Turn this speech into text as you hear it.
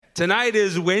Tonight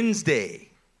is Wednesday,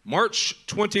 March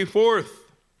 24th,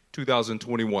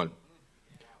 2021.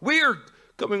 We are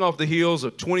coming off the heels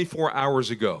of 24 hours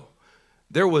ago.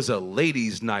 There was a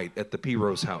ladies' night at the P.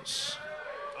 Rose house.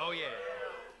 Oh, yeah.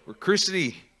 Where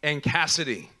Christy and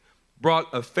Cassidy brought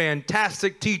a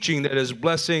fantastic teaching that is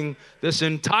blessing this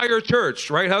entire church.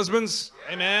 Right, husbands?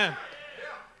 Amen.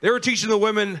 They were teaching the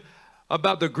women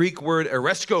about the Greek word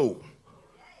eresko.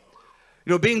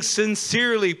 Being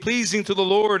sincerely pleasing to the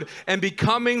Lord and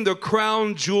becoming the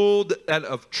crown jewel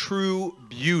of true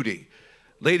beauty.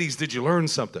 Ladies, did you learn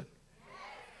something?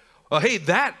 Hey,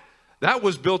 that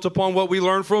was built upon what we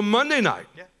learned from Monday night.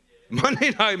 Yeah. Monday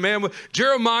night, man.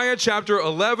 Jeremiah chapter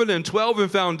 11 and 12 in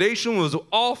foundation was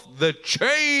off the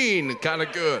chain, kind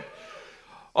of good.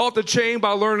 Off the chain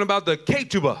by learning about the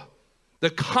ketubah, the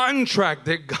contract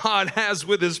that God has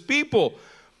with his people.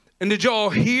 And did y'all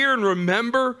hear and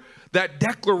remember that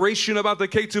declaration about the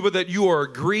ketubah, that you are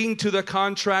agreeing to the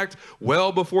contract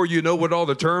well before you know what all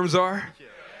the terms are? Yeah.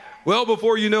 Well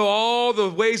before you know all the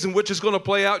ways in which it's going to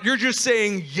play out. You're just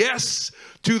saying yes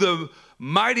to the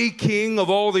mighty King of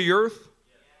all the earth.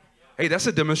 Hey, that's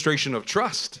a demonstration of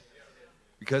trust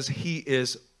because he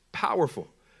is powerful.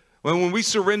 When we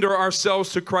surrender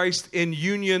ourselves to Christ in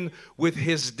union with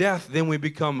his death, then we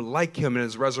become like him in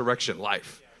his resurrection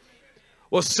life.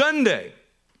 Well, Sunday,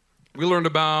 we learned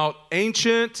about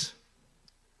ancient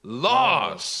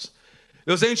laws.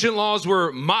 Those ancient laws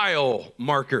were mile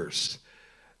markers.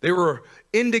 They were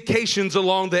indications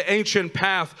along the ancient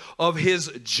path of his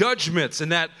judgments.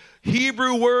 And that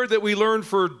Hebrew word that we learned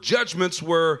for judgments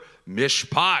were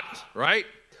mishpat, right?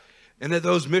 And that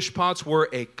those mishpats were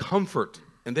a comfort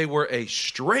and they were a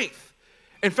strength.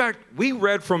 In fact, we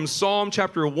read from Psalm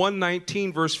chapter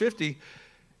 119, verse 50,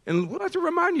 and we'd like to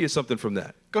remind you of something from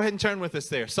that. Go ahead and turn with us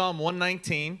there. Psalm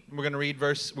 119. We're going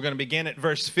to begin at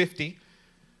verse 50.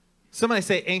 Somebody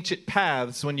say ancient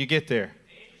paths when you get there.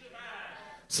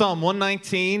 Psalm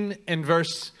 119 and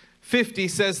verse 50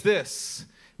 says this: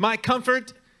 my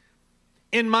comfort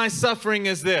in my suffering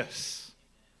is this: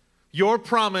 your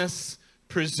promise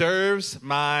preserves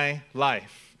my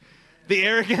life. The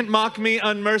arrogant mock me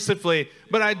unmercifully,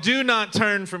 but I do not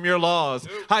turn from your laws.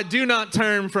 I do not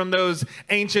turn from those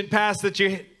ancient paths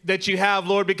that you have,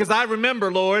 Lord, because I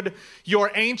remember, Lord, your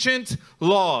ancient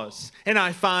laws, and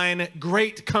I find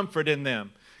great comfort in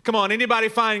them. Come on, anybody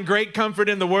find great comfort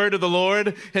in the word of the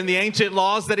Lord and the ancient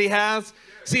laws that he has?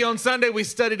 See, on Sunday we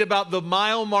studied about the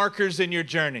mile markers in your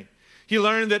journey. You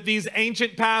learned that these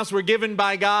ancient paths were given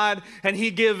by God, and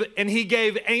he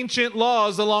gave ancient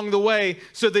laws along the way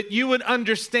so that you would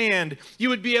understand, you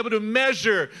would be able to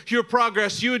measure your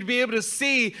progress, you would be able to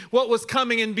see what was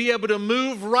coming and be able to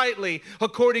move rightly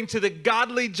according to the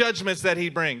godly judgments that he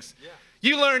brings. Yeah.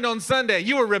 You learned on Sunday,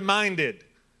 you were reminded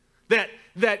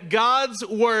that God's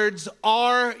words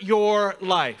are your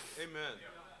life. Amen.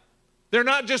 They're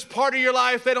not just part of your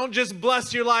life. They don't just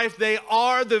bless your life. They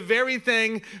are the very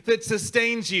thing that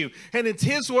sustains you. And it's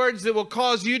his words that will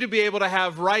cause you to be able to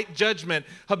have right judgment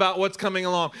about what's coming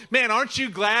along. Man, aren't you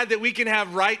glad that we can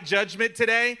have right judgment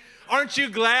today? Aren't you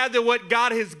glad that what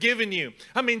God has given you?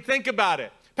 I mean, think about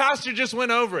it. Pastor just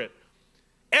went over it.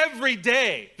 Every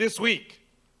day this week,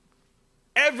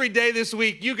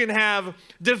 you can have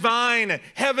divine,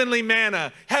 heavenly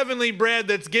manna, heavenly bread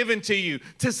that's given to you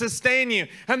to sustain you.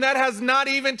 And that has not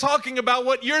even talking about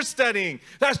what you're studying.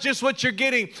 That's just what you're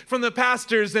getting from the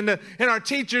pastors and our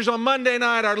teachers on Monday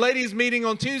night, our ladies meeting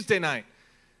on Tuesday night.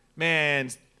 Man,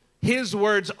 his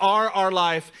words are our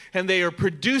life, and they are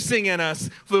producing in us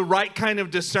the right kind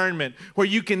of discernment where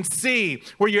you can see,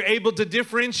 where you're able to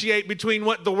differentiate between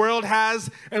what the world has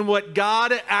and what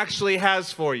God actually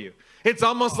has for you. It's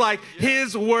almost like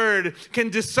his word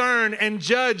can discern and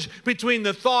judge between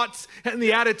the thoughts and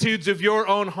the attitudes of your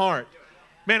own heart.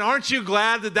 Man, aren't you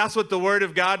glad that that's what the word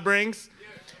of God brings?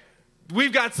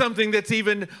 We've got something that's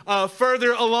even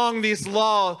further along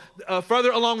further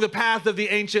along the path of the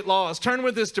ancient laws. Turn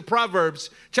with us to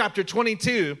Proverbs chapter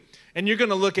 22, and you're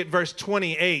going to look at verse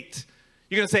 28.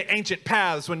 You're going to say ancient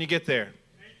paths when you get there.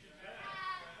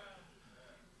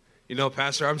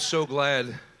 Pastor, I'm so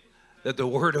glad that the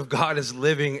word of God is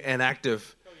living and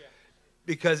active,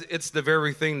 because it's the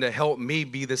very thing to help me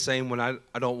be the same when I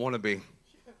don't want to be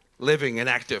living and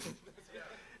active.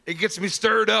 It gets me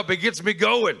stirred up. It gets me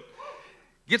going.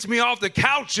 Gets me off the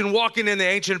couch and walking in the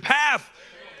ancient path,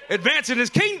 advancing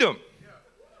his kingdom.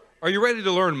 Are you ready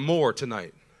to learn more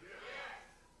tonight?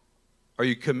 Are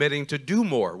you committing to do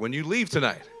more when you leave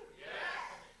tonight?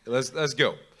 Let's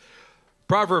go.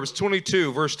 Proverbs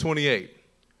 22, verse 28.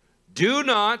 Do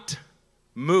not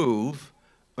move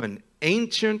an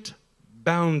ancient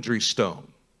boundary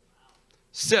stone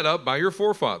set up by your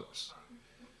forefathers.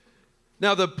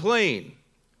 Now, the plain,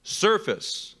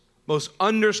 surface, most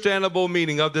understandable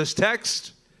meaning of this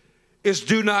text is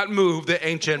do not move the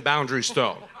ancient boundary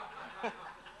stone.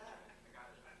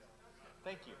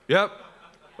 Thank you. Yep.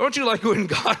 Don't you like when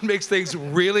God makes things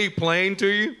really plain to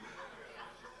you?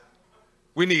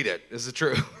 We need it. Is it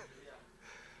true?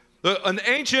 An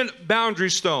ancient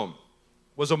boundary stone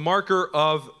was a marker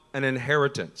of an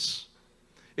inheritance.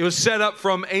 It was set up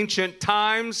from ancient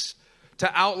times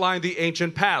to outline the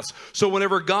ancient past. So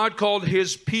whenever God called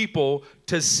his people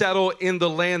to settle in the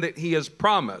land that he has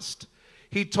promised,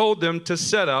 he told them to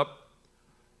set up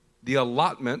the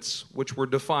allotments, which were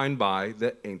defined by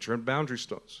the ancient boundary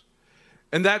stones.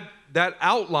 And that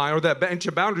outline, or that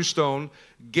ancient boundary stone,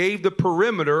 gave the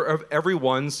perimeter of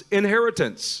everyone's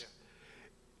inheritance.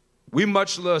 We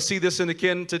much see this in the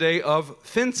kin today of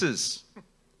fences.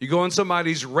 You go on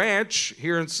somebody's ranch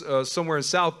here in somewhere in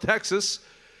South Texas,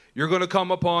 you're going to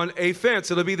come upon a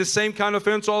fence. It'll be the same kind of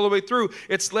fence all the way through.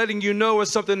 It's letting you know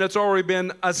it's something that's already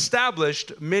been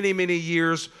established many, many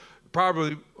years,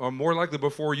 probably or more likely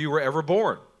before you were ever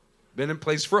born. Been in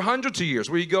place for hundreds of years.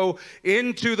 Where you go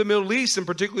into the Middle East, and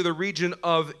particularly the region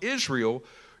of Israel,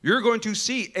 you're going to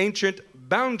see ancient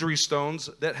boundary stones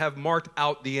that have marked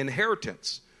out the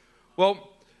inheritance.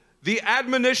 Well, the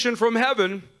admonition from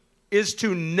heaven is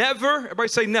to never, everybody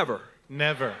say never.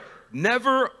 Never.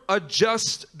 Never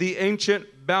adjust the ancient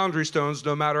boundary stones,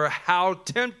 no matter how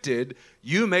tempted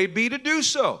you may be to do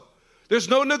so. There's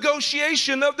no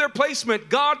negotiation of their placement.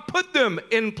 God put them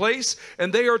in place,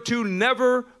 and they are to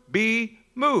never be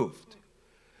moved.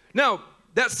 Now,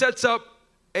 that sets up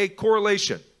a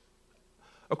correlation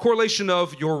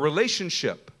of your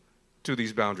relationship to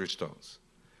these boundary stones.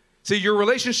 See, your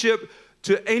relationship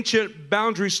to ancient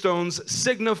boundary stones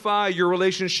signify your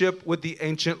relationship with the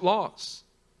ancient laws.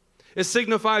 It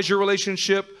signifies your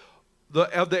relationship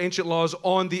of the ancient laws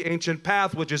on the ancient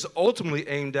path, which is ultimately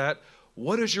aimed at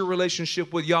what is your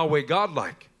relationship with Yahweh God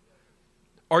like?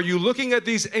 Are you looking at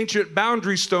these ancient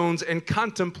boundary stones and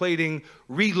contemplating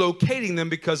relocating them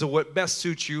because of what best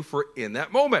suits you for in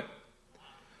that moment?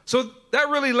 So that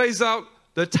really lays out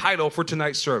the title for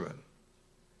tonight's sermon.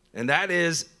 And that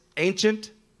is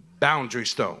Ancient Boundary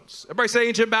Stones. Everybody say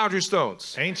ancient boundary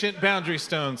stones. Ancient boundary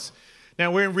stones.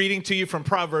 Now, we're reading to you from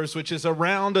Proverbs, which is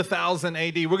around 1000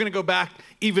 AD. We're going to go back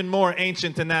even more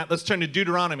ancient than that. Let's turn to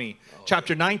Deuteronomy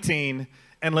chapter 19,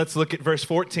 and let's look at verse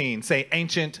 14. Say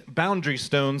ancient boundary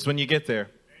stones when you get there.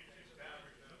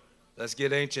 Let's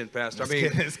get ancient, Pastor. Let's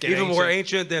get even ancient. More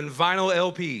ancient than vinyl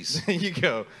LPs. There you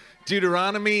go.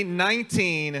 Deuteronomy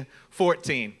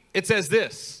 19:14. It says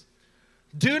this: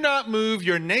 do not move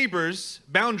your neighbor's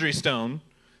boundary stone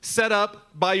set up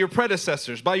by your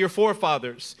predecessors, by your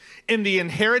forefathers, in the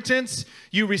inheritance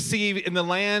you receive in the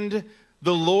land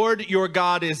the Lord your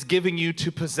God is giving you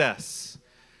to possess.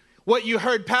 What you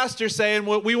heard Pastor say and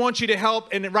what we want you to help,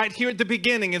 and right here at the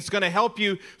beginning, it's going to help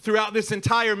you throughout this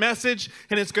entire message,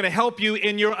 and it's going to help you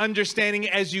in your understanding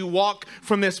as you walk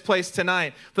from this place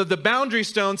tonight. That the boundary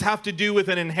stones have to do with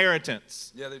an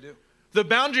inheritance. Yeah, they do. The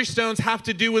boundary stones have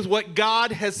to do with what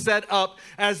God has set up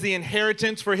as the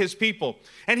inheritance for his people.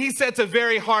 And he sets a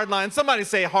very hard line. Somebody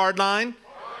say hard line.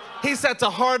 He sets a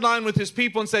hard line with his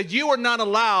people and said, you are not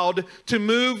allowed to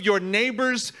move your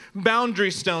neighbor's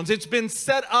boundary stones. It's been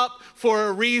set up for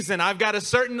a reason. I've got a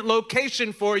certain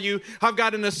location for you. I've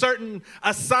got a certain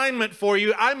assignment for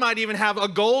you. I might even have a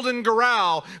golden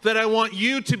goral that I want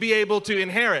you to be able to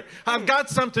inherit. I've got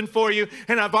something for you,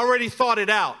 and I've already thought it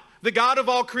out. The God of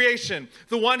all creation,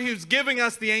 the one who's giving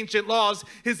us the ancient laws,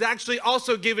 is actually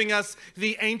also giving us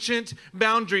the ancient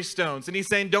boundary stones. And he's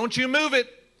saying, don't you move it.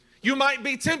 You might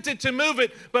be tempted to move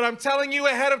it, but I'm telling you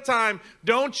ahead of time,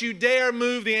 don't you dare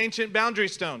move the ancient boundary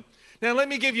stone. Now, let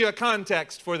me give you a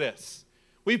context for this.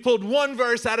 We pulled one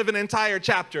verse out of an entire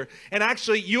chapter, and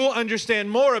actually you'll understand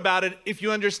more about it if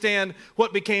you understand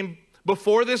what became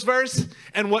before this verse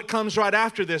and what comes right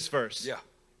after this verse. Yeah.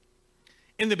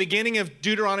 In the beginning of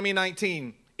Deuteronomy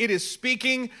 19, it is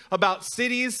speaking about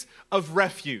cities of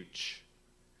refuge.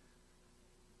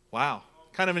 Wow.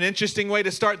 Kind of an interesting way to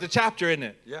start the chapter, isn't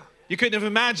it? Yeah. You couldn't have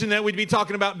imagined that we'd be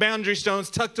talking about boundary stones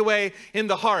tucked away in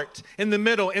the heart, in the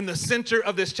middle, in the center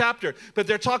of this chapter. But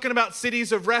they're talking about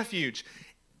cities of refuge.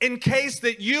 In case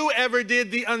that you ever did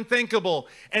the unthinkable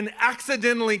and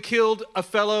accidentally killed a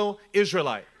fellow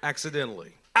Israelite.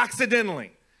 Accidentally.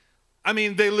 Accidentally. I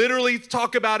mean, they literally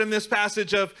talk about in this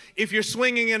passage of if you're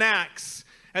swinging an axe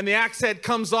and the axe head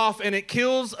comes off and it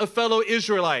kills a fellow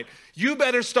Israelite, you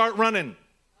better start running.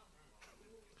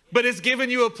 But it's given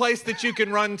you a place that you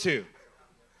can run to.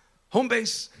 Home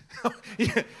base.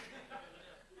 Yeah.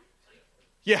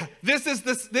 Yeah, this is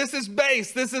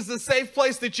base. This is the safe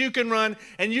place that you can run,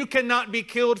 and you cannot be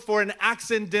killed for an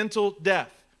accidental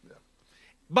death.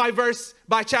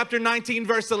 By chapter 19,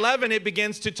 verse 11, it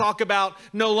begins to talk about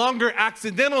no longer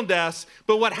accidental deaths,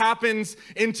 but what happens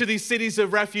into these cities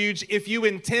of refuge if you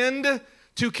intend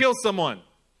to kill someone.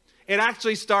 It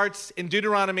actually starts in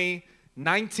Deuteronomy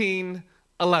 19:11.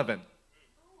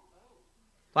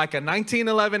 Like a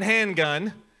 1911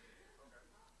 handgun.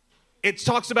 It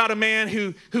talks about a man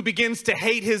who begins to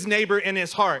hate his neighbor in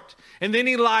his heart. And then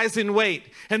he lies in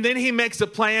wait. And then he makes a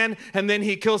plan. And then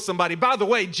he kills somebody. By the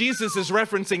way, Jesus is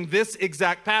referencing this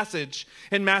exact passage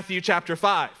in Matthew chapter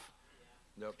 5.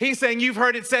 Yep. He's saying, you've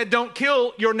heard it said, don't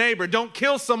kill your neighbor. Don't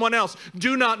kill someone else.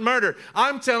 Do not murder.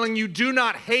 I'm telling you, do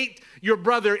not hate your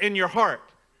brother in your heart.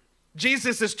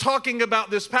 Jesus is talking about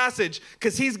this passage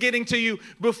because he's getting to you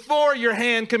before your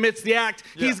hand commits the act.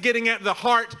 Yeah. He's getting at the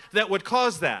heart that would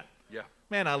cause that.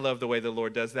 Man, I love the way the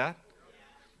Lord does that.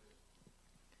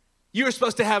 You are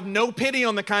supposed to have no pity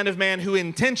on the kind of man who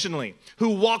intentionally,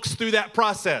 who walks through that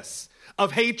process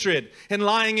of hatred and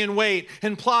lying in wait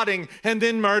and plotting and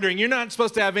then murdering. You're not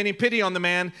supposed to have any pity on the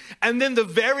man. And then the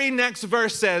very next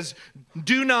verse says,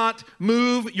 do not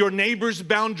move your neighbor's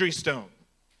boundary stone.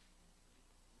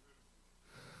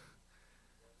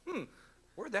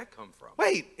 Where'd that come from?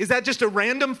 Wait, is that just a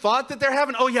random thought that they're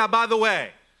having? Oh yeah, by the way.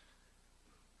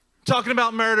 Talking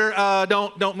about murder,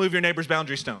 don't move your neighbor's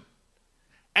boundary stone.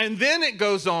 And then it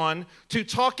goes on to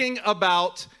talking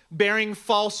about bearing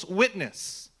false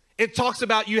witness. It talks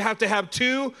about you have to have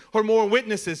 2 or more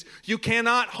witnesses. You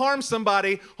cannot harm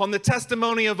somebody on the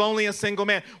testimony of only a single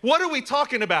man. What are we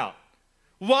talking about?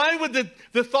 Why would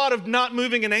the thought of not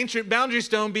moving an ancient boundary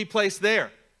stone be placed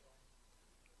there?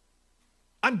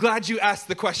 I'm glad you asked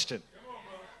the question.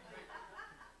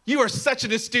 You are such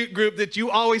an astute group that you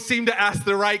always seem to ask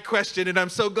the right question, and I'm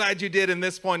so glad you did in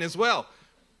this point as well.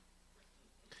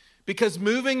 Because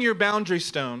moving your boundary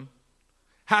stone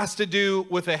has to do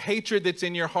with a hatred that's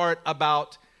in your heart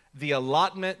about the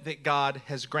allotment that God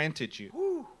has granted you.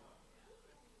 Woo.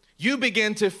 You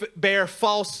begin to bear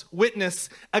false witness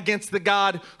against the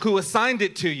God who assigned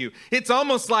it to you. It's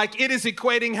almost like it is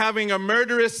equating having a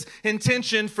murderous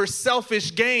intention for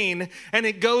selfish gain, and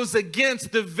it goes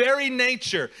against the very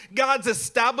nature, God's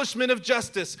establishment of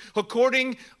justice,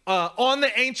 according on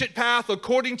the ancient path,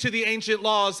 according to the ancient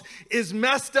laws, is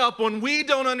messed up when we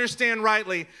don't understand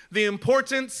rightly the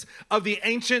importance of the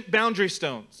ancient boundary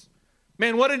stones.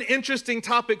 Man, what an interesting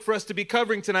topic for us to be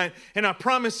covering tonight. And I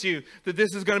promise you that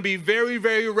this is going to be very,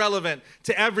 very relevant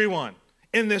to everyone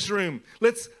in this room.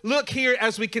 Let's look here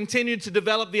as we continue to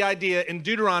develop the idea in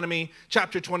Deuteronomy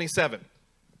chapter 27.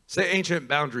 Say ancient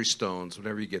boundary stones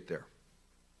whenever you get there.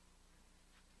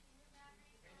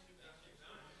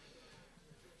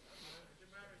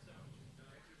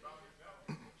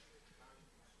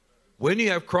 When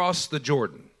you have crossed the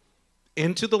Jordan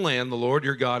into the land the Lord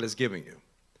your God is giving you,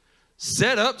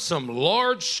 set up some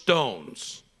large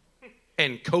stones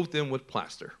and coat them with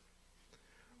plaster.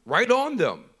 Write on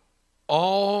them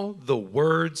all the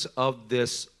words of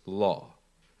this law.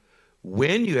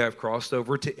 When you have crossed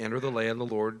over to enter the land the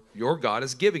Lord your God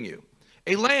is giving you,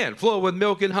 a land flowing with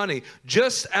milk and honey,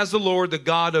 just as the Lord, the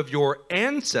God of your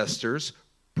ancestors,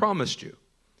 promised you.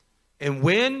 And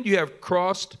when you have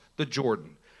crossed the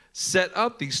Jordan, set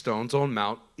up these stones on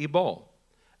Mount Ebal,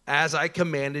 as I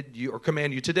command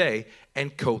you today,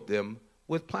 and coat them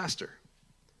with plaster.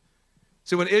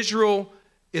 So when Israel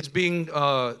is being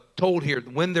told here,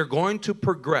 when they're going to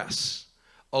progress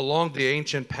along the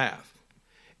ancient path,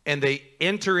 and they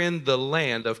enter in the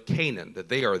land of Canaan, that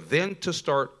they are then to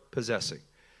start possessing,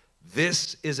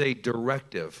 this is a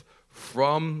directive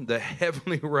from the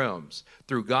heavenly realms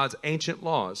through God's ancient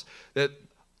laws that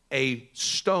a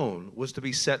stone was to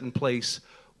be set in place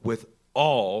with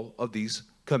all of these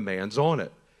commands on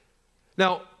it.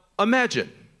 Now,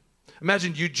 imagine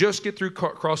you just get through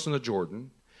crossing the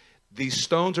Jordan. These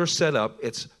stones are set up,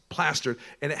 it's plastered,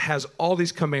 and it has all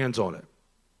these commands on it.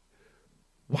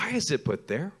 Why is it put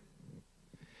there?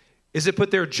 Is it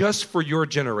put there just for your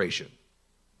generation?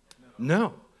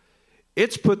 No.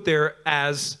 It's put there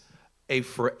as a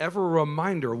forever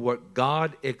reminder of what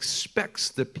God expects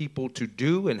the people to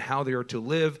do and how they are to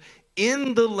live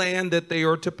in the land that they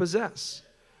are to possess.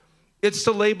 It's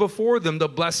to lay before them the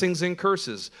blessings and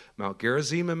curses, Mount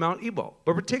Gerizim and Mount Ebal,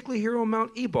 but particularly here on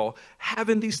Mount Ebal,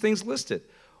 having these things listed.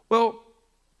 Well,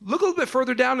 look a little bit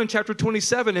further down in chapter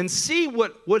 27 and see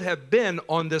what would have been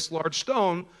on this large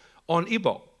stone on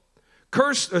Ebal.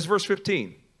 Cursed, as verse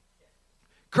 15,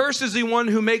 cursed is the one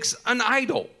who makes an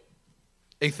idol,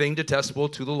 a thing detestable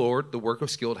to the Lord, the work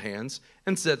of skilled hands,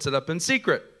 and sets it up in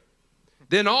secret.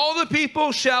 Then all the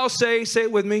people shall say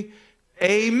it with me,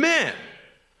 amen.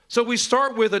 So we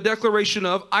start with a declaration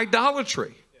of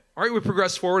idolatry. All right, we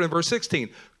progress forward in verse 16.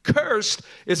 Cursed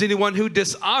is anyone who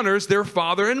dishonors their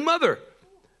father and mother.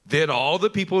 Then all the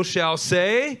people shall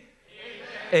say,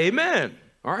 amen.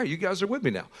 All right, you guys are with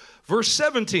me now. Verse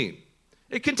 17,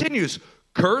 it continues.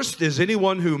 Cursed is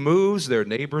anyone who moves their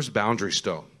neighbor's boundary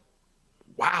stone.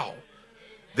 Wow.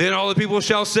 Then all the people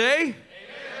shall say,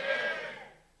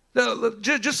 now,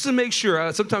 just to make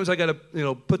sure, sometimes I got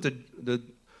to, put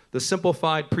the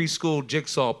simplified preschool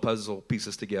jigsaw puzzle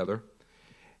pieces together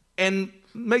and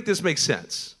make this make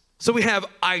sense. So we have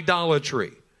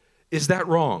idolatry. Is that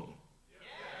wrong?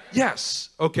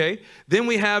 Yes. Okay. Then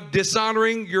we have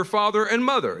dishonoring your father and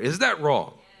mother. Is that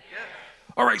wrong? Yes.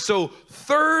 All right. So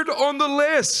third on the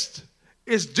list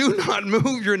is do not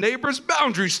move your neighbor's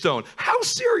boundary stone. How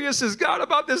serious is God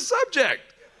about this subject?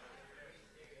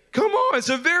 Come on. It's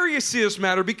a very serious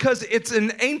matter because it's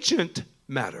an ancient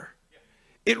matter.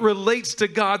 It relates to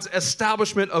God's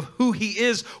establishment of who he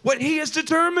is, what he has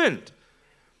determined.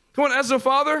 Come on, as a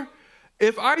father,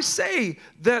 if I say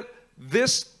that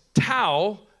this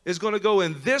towel is going to go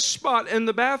in this spot in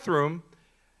the bathroom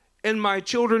and my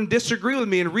children disagree with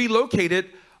me and relocate it,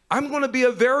 I'm going to be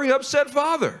a very upset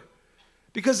father.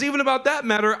 Because even about that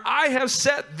matter, I have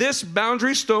set this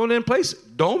boundary stone in place.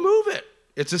 Don't move it.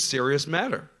 It's a serious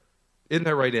matter. Isn't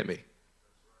that right, Emmy?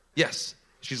 Yes,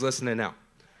 she's listening now.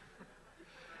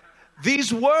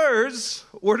 These words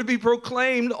were to be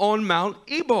proclaimed on Mount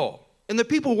Ebal. And the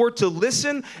people were to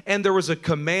listen, and there was a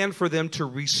command for them to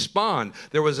respond.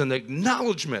 There was an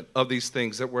acknowledgement of these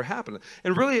things that were happening,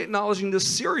 and really acknowledging the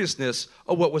seriousness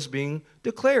of what was being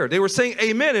declared. They were saying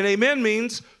amen, and amen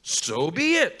means so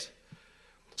be it.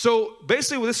 So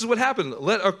basically, this is what happened.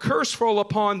 Let a curse fall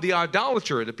upon the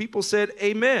idolater. The people said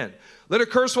amen. Let a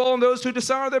curse fall on those who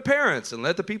dishonor their parents, and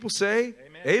let the people say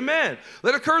amen. Amen.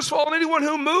 Let a curse fall on anyone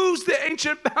who moves the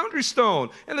ancient boundary stone.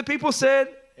 And the people said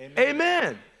amen.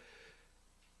 Amen.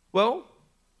 Well,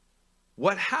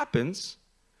 what happens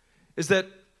is that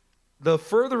the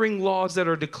furthering laws that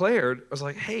are declared is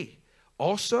like, hey,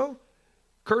 also,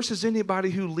 curses anybody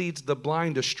who leads the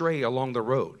blind astray along the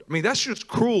road. I mean, that's just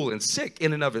cruel and sick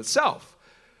in and of itself.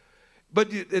 But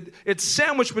it's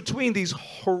sandwiched between these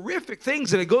horrific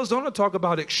things, and it goes on to talk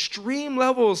about extreme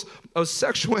levels of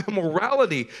sexual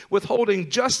immorality, withholding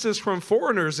justice from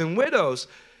foreigners and widows.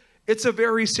 It's a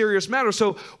very serious matter.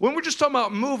 So when we're just talking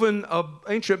about moving an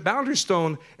ancient boundary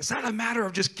stone, it's not a matter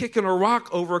of just kicking a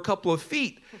rock over a couple of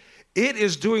feet. It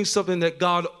is doing something that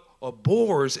God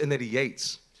abhors and that he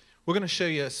hates. We're going to show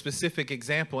you a specific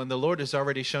example, and the Lord has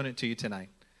already shown it to you tonight.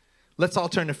 Let's all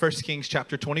turn to 1 Kings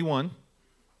chapter 21.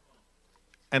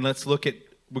 And let's look at,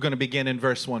 we're going to begin in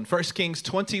verse 1. 1 Kings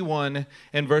 21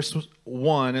 and verse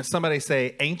 1. And somebody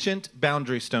say, ancient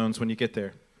boundary stones when you get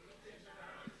there.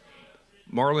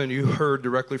 Marlon, you heard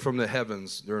directly from the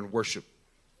heavens during worship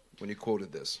when you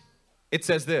quoted this. It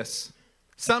says this.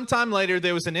 Sometime later,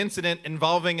 there was an incident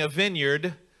involving a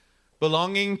vineyard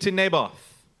belonging to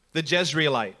Naboth, the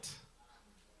Jezreelite.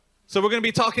 So we're going to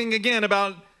be talking again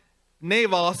about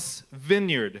Naboth's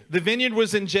vineyard. The vineyard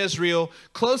was in Jezreel,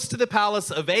 close to the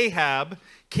palace of Ahab,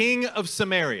 king of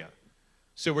Samaria.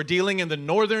 So we're dealing in the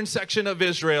northern section of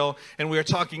Israel, and we're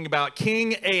talking about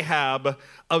King Ahab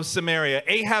of Samaria.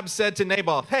 Ahab said to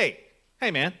Naboth, hey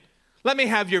man, let me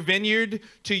have your vineyard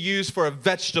to use for a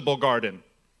vegetable garden,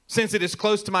 since it is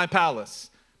close to my palace.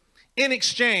 In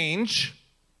exchange,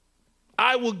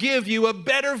 I will give you a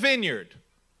better vineyard.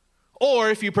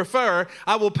 Or, if you prefer,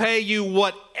 I will pay you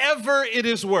whatever it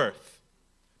is worth.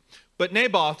 But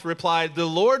Naboth replied, the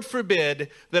Lord forbid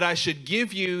that I should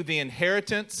give you the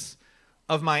inheritance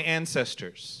of my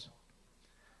ancestors.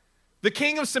 The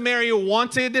king of Samaria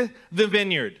wanted the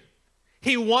vineyard.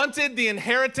 He wanted the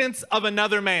inheritance of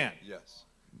another man. Yes.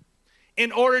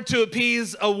 In order to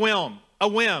appease a whim,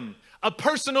 a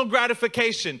personal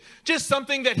gratification, just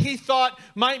something that he thought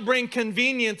might bring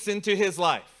convenience into his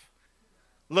life.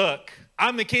 Look,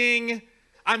 I'm the king.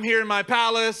 I'm here in my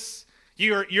palace.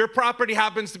 Your property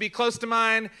happens to be close to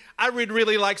mine. I would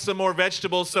really like some more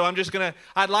vegetables, so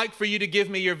I'd like for you to give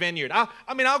me your vineyard.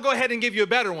 I'll go ahead and give you a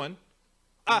better one.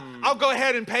 I'll go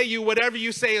ahead and pay you whatever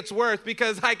you say it's worth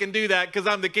because I can do that because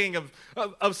I'm the king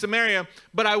of Samaria,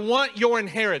 but I want your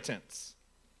inheritance.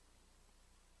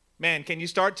 Man, can you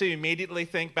start to immediately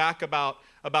think back about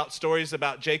stories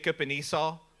about Jacob and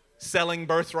Esau? Selling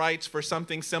birthrights for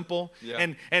something simple,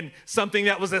 yeah. and something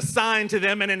that was assigned to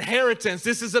them, an inheritance.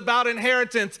 This is about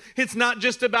inheritance. It's not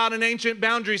just about an ancient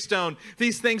boundary stone.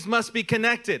 These things must be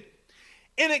connected.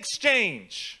 In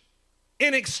exchange,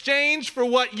 In exchange for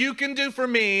what you can do for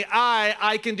me,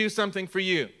 I can do something for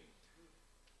you.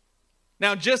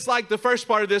 Now, just like the first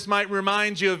part of this might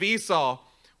remind you of Esau,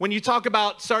 when you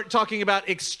start talking about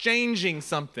exchanging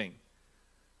something,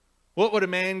 what would a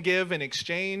man give in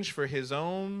exchange for his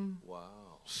own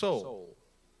soul?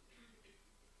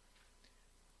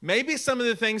 Maybe some of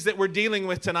the things that we're dealing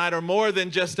with tonight are more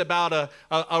than just about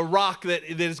a rock that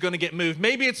is going to get moved.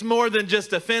 Maybe it's more than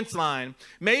just a fence line.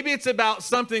 Maybe it's about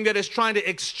something that is trying to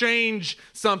exchange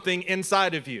something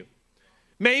inside of you.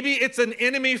 Maybe it's an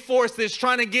enemy force that's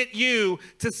trying to get you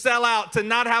to sell out, to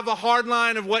not have a hard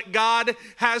line of what God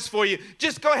has for you.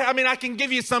 Just go ahead. I mean, I can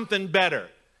give you something better.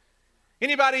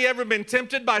 Anybody ever been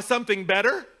tempted by something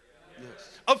better? Yes.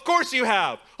 Of course you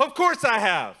have. Of course I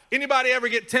have. Anybody ever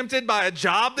get tempted by a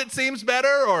job that seems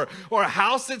better, or a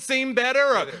house that seemed better,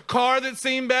 or a car that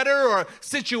seemed better, or a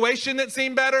situation that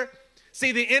seemed better?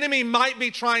 See, the enemy might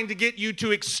be trying to get you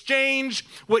to exchange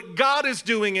what God is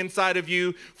doing inside of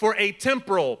you for a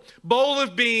temporal bowl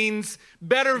of beans,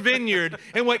 better vineyard.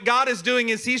 And what God is doing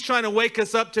is he's trying to wake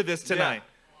us up to this tonight.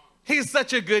 Yeah. He's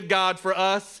such a good God for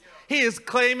us. He is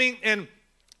claiming and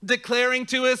declaring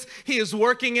to us, he is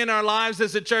working in our lives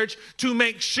as a church to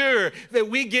make sure that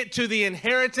we get to the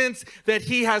inheritance that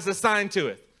he has assigned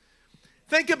to us.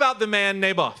 Think about the man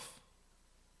Naboth.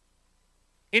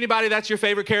 Anybody that's your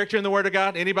favorite character in the Word of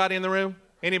God? Anybody in the room?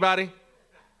 Anybody?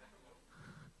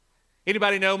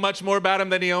 Anybody know much more about him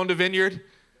than he owned a vineyard?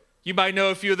 You might know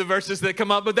a few of the verses that come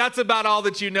up, but that's about all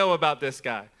that you know about this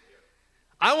guy.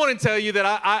 I want to tell you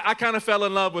that I kind of fell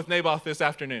in love with Naboth this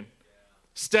afternoon.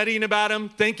 Studying about him,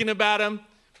 thinking about him.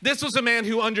 This was a man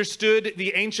who understood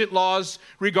the ancient laws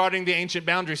regarding the ancient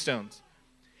boundary stones.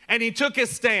 And he took his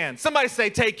stand. Somebody say,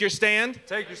 take your stand.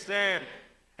 Take your stand.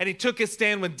 And he took his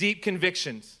stand with deep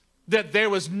convictions that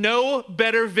there was no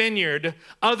better vineyard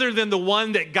other than the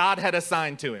one that God had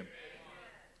assigned to him.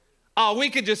 Oh,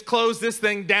 we could just close this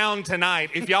thing down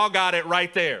tonight if y'all got it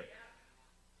right there.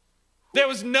 There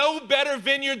was no better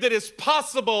vineyard that is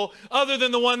possible other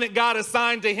than the one that God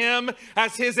assigned to him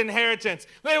as his inheritance.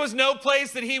 There was no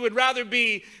place that he would rather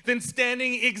be than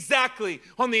standing exactly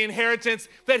on the inheritance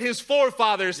that his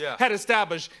forefathers had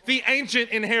established, the ancient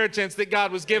inheritance that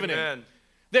God was giving him.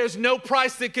 There's no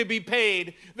price that could be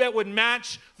paid that would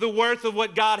match the worth of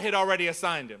what God had already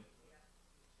assigned him.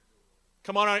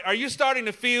 Come on, are you starting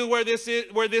to feel where this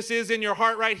is in your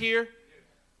heart right here?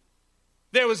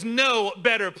 There was no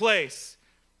better place.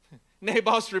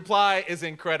 Naboth's reply is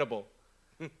incredible.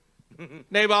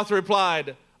 Naboth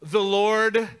replied, "The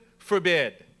Lord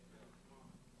forbid."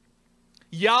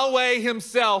 Yahweh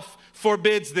himself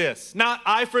forbids this. Not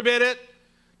I forbid it,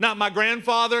 not my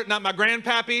grandfather, not my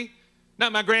grandpappy,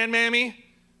 not my grandmammy.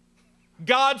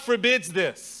 God forbids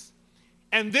this.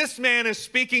 And this man is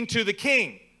speaking to the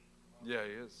king. Yeah,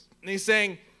 he is. And he's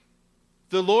saying,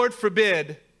 the Lord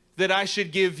forbid that I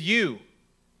should give you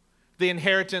the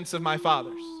inheritance of my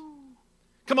fathers.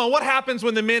 Come on, what happens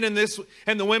when the men in this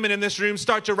and the women in this room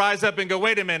start to rise up and go,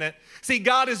 wait a minute. See,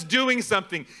 God is doing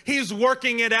something. He's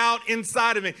working it out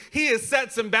inside of me. He has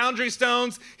set some boundary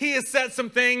stones. He has set some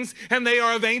things, and they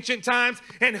are of ancient times.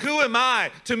 And who am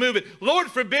I to move it? Lord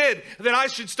forbid that I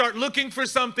should start looking for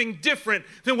something different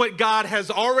than what God has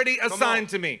already assigned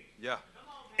to me. Yeah.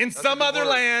 In some other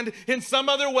land, in some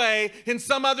other way, in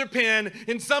some other pen,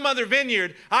 in some other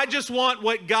vineyard. I just want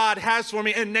what God has for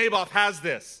me, and Naboth has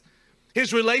this.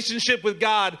 His relationship with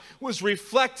God was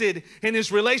reflected in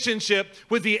his relationship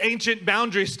with the ancient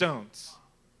boundary stones.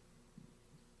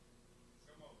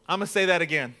 I'm going to say that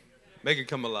again. Make it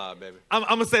come alive, baby. I'm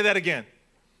going to say that again.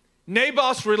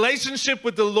 Naboth's relationship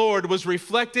with the Lord was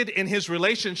reflected in his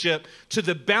relationship to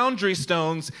the boundary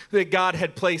stones that God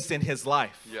had placed in his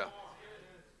life. Yeah.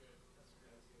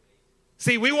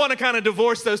 See, we want to kind of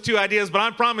divorce those two ideas, but I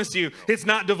promise you, it's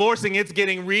not divorcing. It's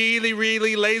getting really,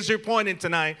 really laser pointed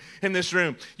tonight in this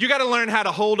room. You got to learn how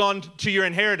to hold on to your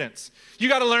inheritance. You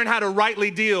got to learn how to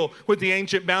rightly deal with the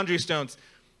ancient boundary stones.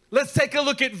 Let's take a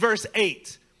look at verse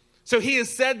 8. So he has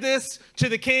said this to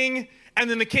the king, and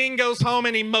then the king goes home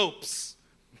and he mopes.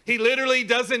 He literally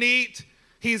doesn't eat.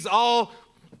 His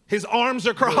arms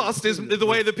are crossed, is the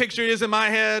way the picture is in my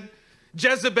head.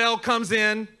 Jezebel comes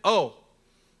in. Oh.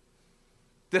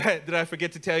 Did I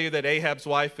forget to tell you that Ahab's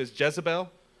wife is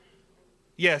Jezebel?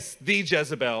 Yes, the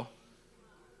Jezebel.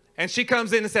 And she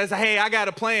comes in and says, hey, I got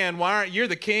a plan. Why aren't you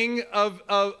the king of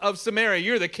Samaria?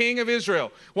 You're the king of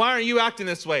Israel. Why aren't you acting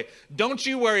this way? Don't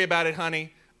you worry about it,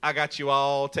 honey. I got you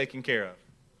all taken care of.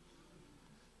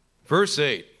 Verse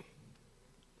 8.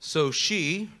 So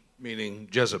she, meaning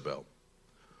Jezebel,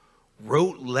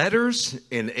 wrote letters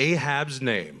in Ahab's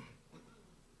name.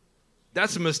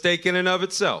 That's a mistake in and of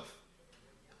itself.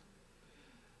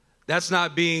 That's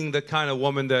not being the kind of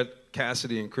woman that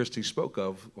Cassidy and Christy spoke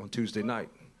of on Tuesday night.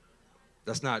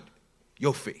 That's not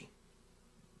Yofi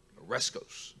or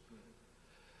Rescos.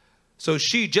 So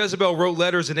she, Jezebel, wrote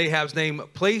letters in Ahab's name,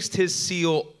 placed his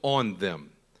seal on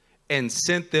them, and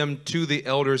sent them to the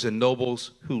elders and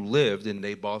nobles who lived in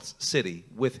Naboth's city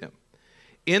with him.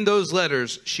 In those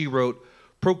letters, she wrote,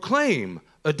 proclaim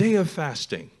a day of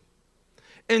fasting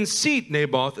and seat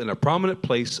Naboth in a prominent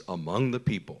place among the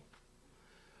people.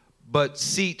 But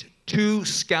seat 2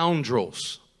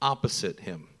 scoundrels opposite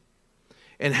him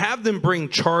and have them bring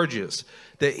charges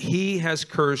that he has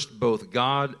cursed both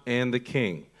God and the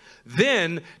king.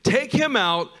 Then take him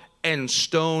out and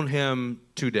stone him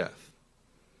to death.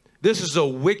 This is a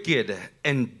wicked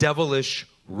and devilish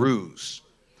ruse.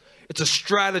 It's a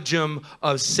stratagem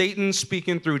of Satan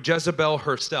speaking through Jezebel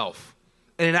herself.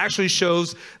 And it actually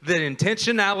shows the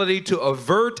intentionality to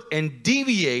avert and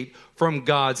deviate from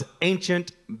God's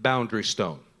ancient boundary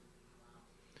stone.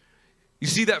 You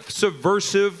see that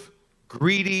subversive,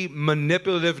 greedy,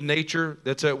 manipulative nature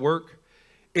that's at work?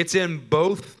 It's in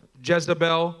both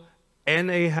Jezebel and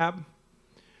Ahab,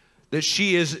 that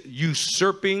she is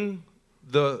usurping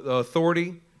the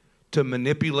authority to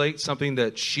manipulate something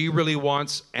that she really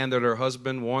wants and that her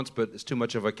husband wants, but is too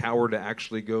much of a coward to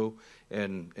actually go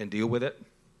and deal with it.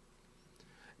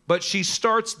 But she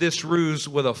starts this ruse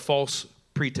with a false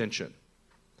pretension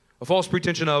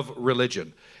of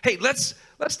religion. Hey, let's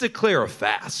declare a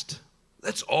fast.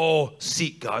 Let's all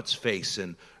seek God's face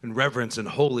in reverence and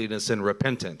holiness and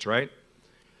repentance, right?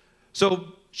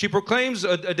 So she proclaims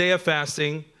a day of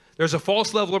fasting. There's a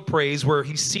false level of praise where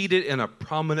he's seated in a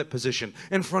prominent position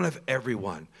in front of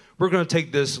everyone. We're going to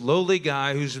take this lowly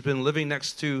guy who's been living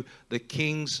next to the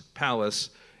king's palace,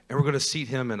 and we're going to seat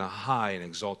him in a high and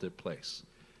exalted place.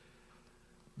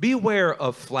 Beware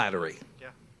of flattery. Yeah.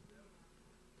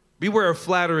 Beware of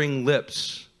flattering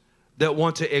lips that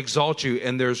want to exalt you,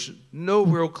 and there's no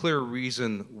real clear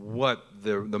reason what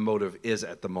the motive is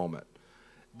at the moment.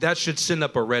 That should send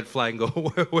up a red flag and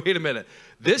go, wait a minute.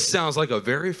 This sounds like a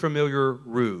very familiar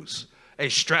ruse, a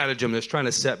stratagem that's trying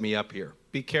to set me up here.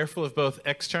 Be careful of both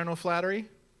external flattery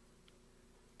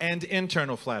and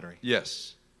internal flattery.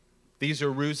 Yes. These are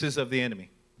ruses of the enemy.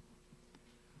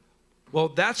 Well,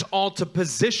 that's all to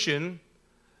position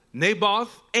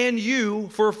Naboth and you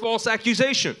for a false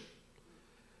accusation.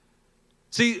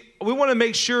 See, we want to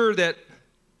make sure that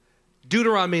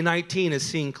Deuteronomy 19 is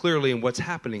seen clearly in what's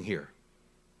happening here.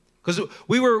 Because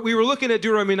we were looking at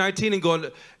Deuteronomy 19 and going,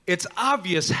 it's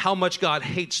obvious how much God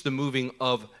hates the moving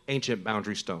of ancient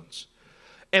boundary stones.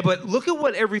 But look at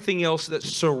what everything else that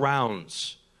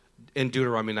surrounds in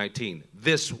Deuteronomy 19.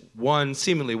 This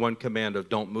seemingly one command of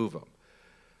don't move them.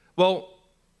 Well,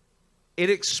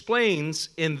 it explains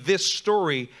in this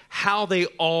story how they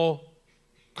all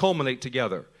culminate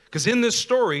together. Because in this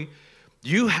story,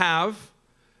 you have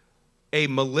a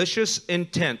malicious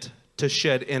intent to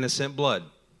shed innocent blood.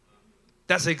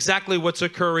 That's exactly what's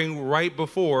occurring right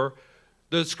before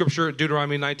the scripture,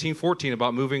 Deuteronomy 19:14,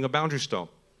 about moving a boundary stone.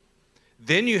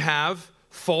 Then you have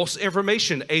false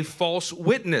information, a false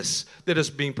witness that is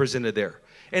being presented there.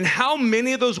 And how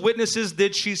many of those witnesses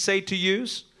did she say to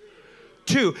use?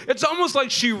 2. It's almost like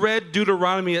she read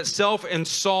Deuteronomy itself and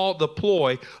saw the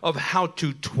ploy of how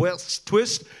to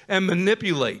twist and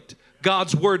manipulate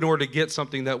God's word in order to get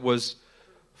something that was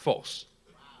false.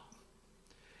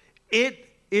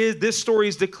 This story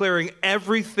is declaring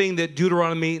everything that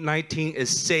Deuteronomy 19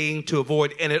 is saying to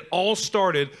avoid, and it all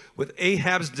started with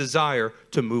Ahab's desire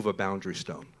to move a boundary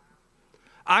stone.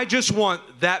 I just want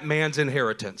that man's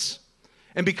inheritance.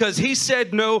 And because he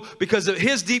said no, because of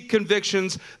his deep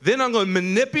convictions, then I'm going to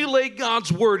manipulate God's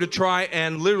word to try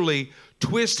and literally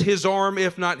twist his arm,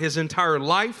 if not his entire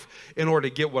life, in order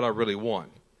to get what I really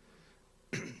want.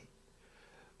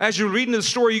 As you're reading the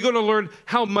story, you're going to learn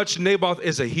how much Naboth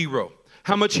is a hero,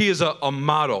 how much he is a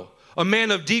model, a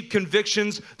man of deep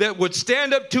convictions that would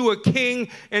stand up to a king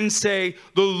and say,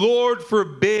 the Lord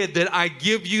forbid that I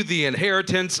give you the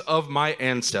inheritance of my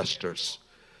ancestors.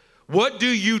 What do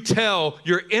you tell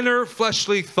your inner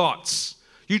fleshly thoughts?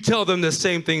 You tell them the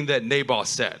same thing that Naboth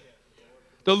said.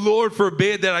 The Lord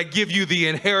forbid that I give you the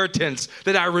inheritance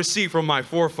that I received from my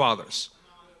forefathers.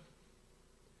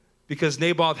 Because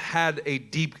Naboth had a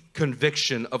deep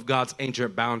conviction of God's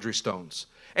ancient boundary stones.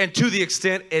 And to the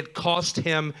extent it cost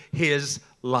him his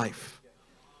life.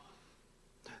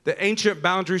 The ancient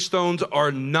boundary stones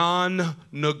are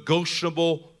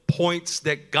non-negotiable points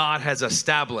that God has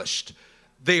established.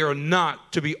 They are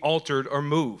not to be altered or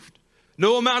moved.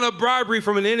 No amount of bribery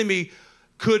from an enemy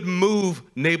could move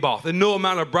Naboth, and no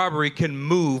amount of bribery can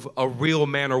move a real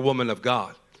man or woman of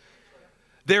God.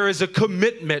 There is a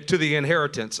commitment to the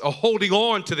inheritance, a holding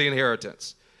on to the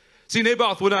inheritance. See,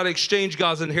 Naboth would not exchange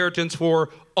God's inheritance for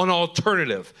an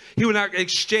alternative. He would not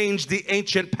exchange the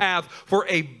ancient path for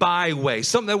a byway,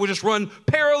 something that would just run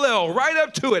parallel right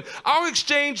up to it. I'll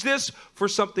exchange this for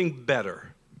something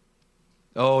better.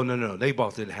 Oh, no.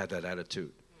 Naboth didn't have that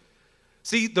attitude.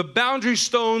 See, the boundary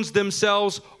stones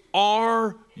themselves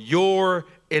are your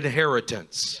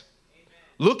inheritance.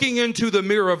 Looking into the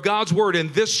mirror of God's word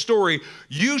in this story,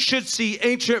 you should see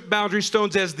ancient boundary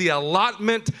stones as the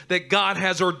allotment that God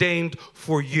has ordained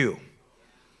for you.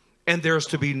 And there's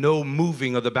to be no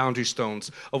moving of the boundary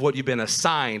stones of what you've been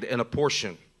assigned in a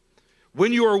portion.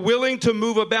 When you are willing to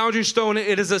move a boundary stone,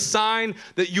 it is a sign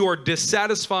that you are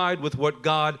dissatisfied with what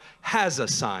God has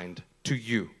assigned to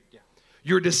you.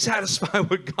 You're dissatisfied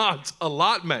with God's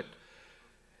allotment.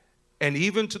 And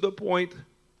even to the point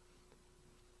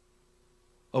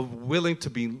of willing to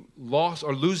be lost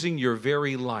or losing your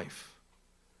very life.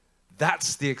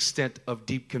 That's the extent of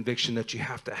deep conviction that you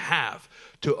have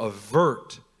to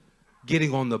avert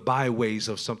getting on the byways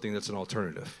of something that's an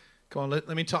alternative. Come on, let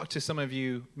me talk to some of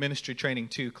you ministry training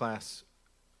 2 class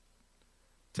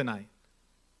tonight.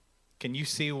 Can you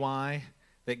see why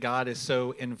that God is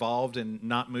so involved in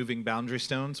not moving boundary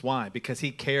stones? Why? Because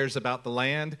he cares about the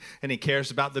land and he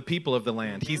cares about the people of the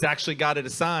land. He's actually got it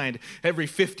assigned. Every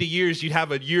 50 years, you'd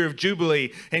have a year of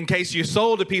jubilee in case you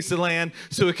sold a piece of land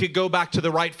so it could go back to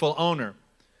the rightful owner.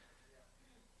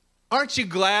 Aren't you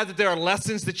glad that there are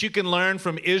lessons that you can learn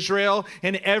from Israel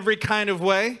in every kind of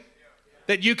way?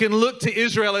 That you can look to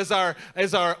Israel as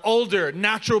our older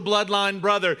natural bloodline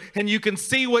brother and you can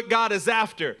see what God is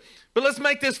after. But let's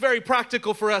make this very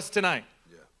practical for us tonight.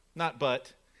 Yeah. Not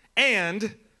but.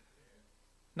 And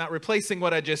not replacing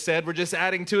what I just said. We're just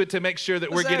adding to it to make sure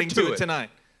that we're getting to it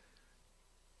tonight.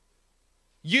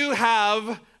 You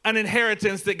have an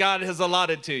inheritance that God has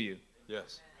allotted to you.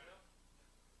 Yes.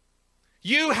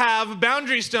 You have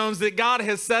boundary stones that God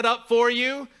has set up for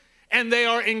you, and they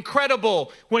are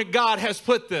incredible when God has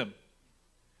put them.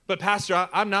 But Pastor,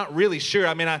 I'm not really sure.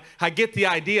 I mean, I get the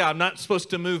idea. I'm not supposed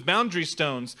to move boundary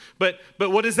stones. But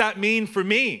what does that mean for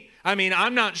me? I mean,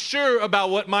 I'm not sure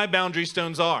about what my boundary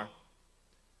stones are.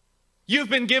 You've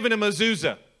been given a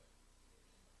mezuzah.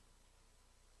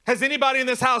 Has anybody in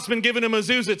this house been given a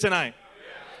mezuzah tonight?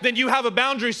 Then you have a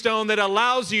boundary stone that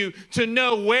allows you to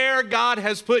know where God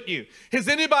has put you. Has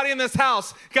anybody in this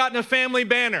house gotten a family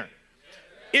banner?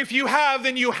 If you have,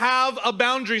 then you have a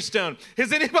boundary stone.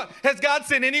 Has God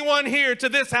sent anyone here to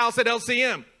this house at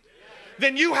LCM?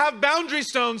 Then you have boundary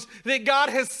stones that God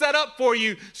has set up for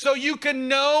you so you can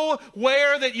know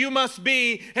where that you must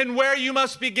be and where you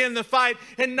must begin the fight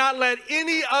and not let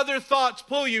any other thoughts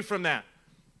pull you from that.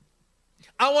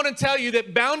 I want to tell you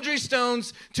that boundary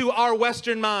stones to our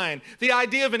Western mind, the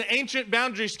idea of an ancient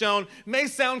boundary stone may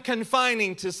sound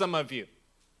confining to some of you.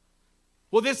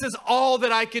 Well, this is all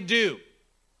that I could do.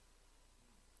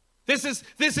 This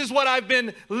is what I've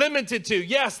been limited to.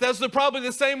 Yes, those are probably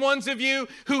the same ones of you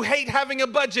who hate having a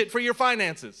budget for your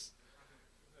finances.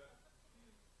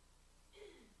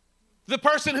 The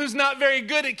person who's not very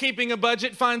good at keeping a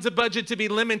budget finds a budget to be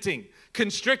limiting,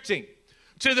 constricting.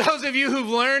 To those of you who've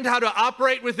learned how to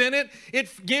operate within it,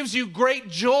 it gives you great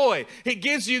joy. It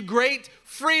gives you great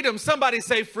freedom. Somebody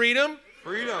say freedom.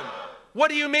 Freedom. What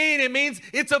do you mean? It means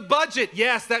it's a budget.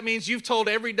 Yes, that means you've told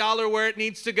every dollar where it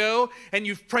needs to go and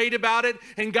you've prayed about it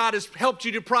and God has helped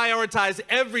you to prioritize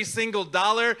every single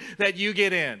dollar that you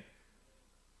get in.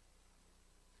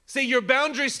 See, your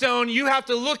boundary stone, you have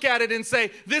to look at it and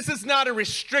say, this is not a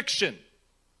restriction.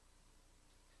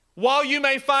 While you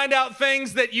may find out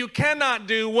things that you cannot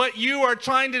do, what we're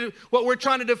trying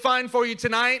to define for you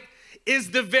tonight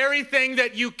is the very thing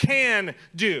that you can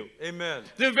do. Amen.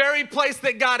 The very place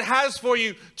that God has for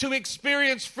you to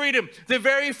experience freedom. The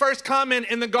very first comment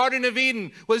in the Garden of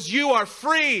Eden was, you are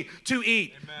free to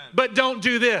eat, Amen. But don't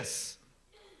do this.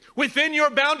 Within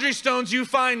your boundary stones, you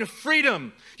find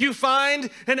freedom. You find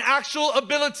an actual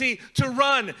ability to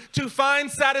run, to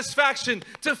find satisfaction,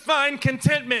 to find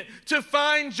contentment, to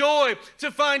find joy,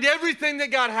 to find everything that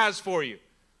God has for you.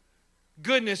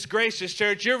 Goodness gracious,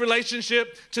 church, your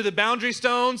relationship to the boundary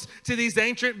stones, to these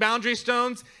ancient boundary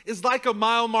stones, is like a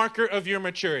mile marker of your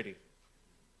maturity.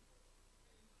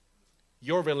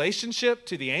 Your relationship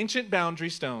to the ancient boundary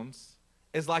stones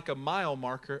is like a mile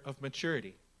marker of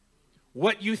maturity.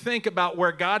 What you think about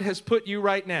where God has put you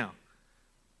right now,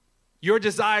 your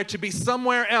desire to be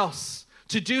somewhere else,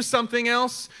 to do something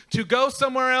else, to go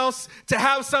somewhere else, to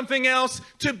have something else,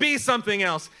 to be something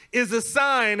else is a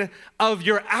sign of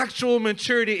your actual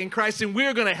maturity in Christ. And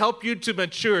we're going to help you to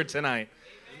mature tonight.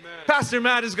 Amen. Pastor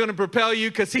Matt is going to propel you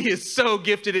because he is so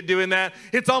gifted at doing that.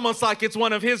 It's almost like it's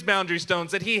one of his boundary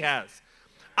stones that he has.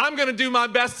 I'm going to do my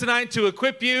best tonight to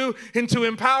equip you and to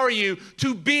empower you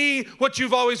to be what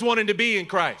you've always wanted to be in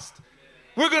Christ.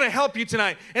 We're going to help you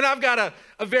tonight. And I've got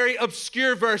a very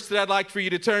obscure verse that I'd like for you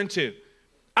to turn to.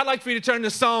 I'd like for you to turn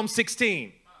to Psalm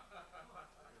 16.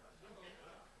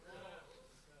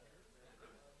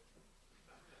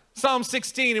 Psalm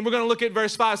 16, and we're going to look at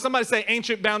verse 5. Somebody say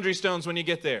ancient boundary stones when you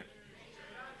get there.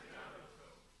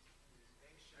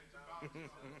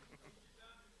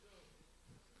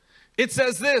 It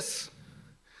says this,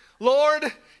 Lord,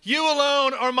 you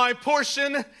alone are my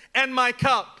portion and my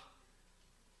cup.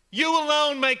 You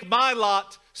alone make my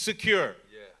lot secure.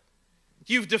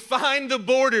 You've defined the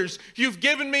borders. You've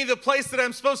given me the place that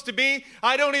I'm supposed to be.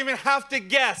 I don't even have to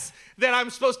guess that I'm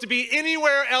supposed to be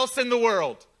anywhere else in the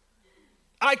world.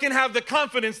 I can have the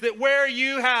confidence that where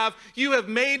you have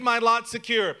made my lot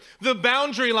secure. The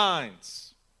boundary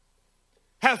lines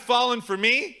have fallen for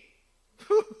me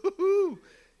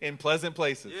in pleasant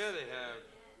places. Yeah, they have.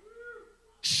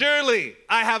 Surely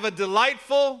I have a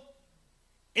delightful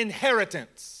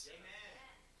inheritance.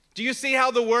 Do you see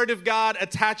how the Word of God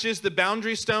attaches the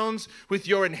boundary stones with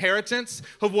your inheritance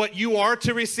of what you are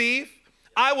to receive?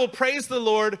 I will praise the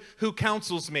Lord who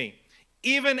counsels me.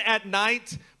 Even at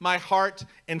night, my heart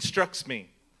instructs me.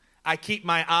 I keep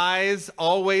my eyes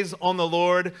always on the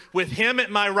Lord. With him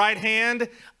at my right hand,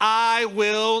 I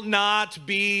will not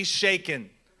be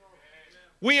shaken.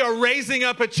 We are raising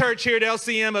up a church here at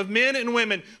LCM of men and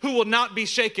women who will not be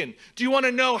shaken. Do you want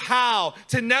to know how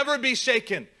to never be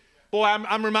shaken? Boy,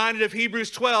 I'm reminded of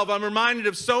Hebrews 12. I'm reminded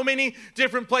of so many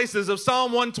different places of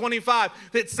Psalm 125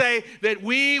 that say that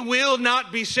we will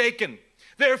not be shaken.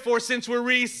 Therefore, since we're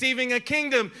receiving a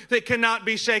kingdom that cannot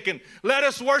be shaken, let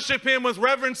us worship him with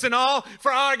reverence and awe,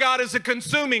 for our God is a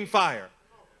consuming fire.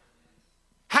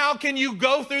 How can you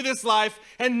go through this life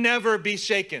and never be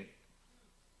shaken?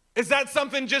 Is that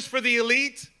something just for the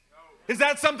elite? Is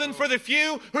that something for the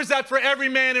few? Or is that for every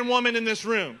man and woman in this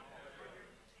room?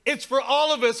 It's for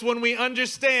all of us when we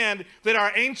understand that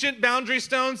our ancient boundary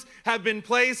stones have been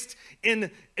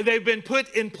they've been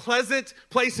put in pleasant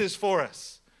places for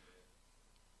us.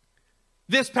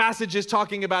 This passage is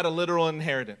talking about a literal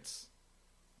inheritance.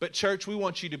 But church, we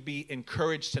want you to be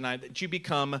encouraged tonight that you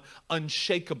become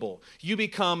unshakable. You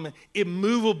become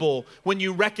immovable when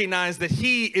you recognize that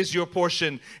he is your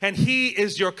portion and he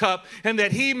is your cup and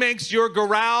that he makes your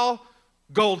goral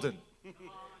golden.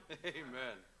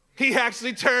 Amen. He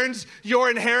actually turns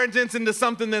your inheritance into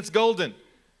something that's golden.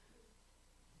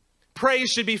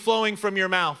 Praise should be flowing from your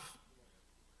mouth.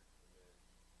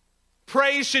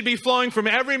 Praise should be flowing from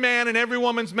every man and every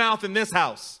woman's mouth in this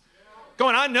house.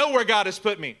 Going, I know where God has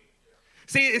put me.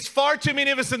 See, it's far too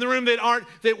many of us in the room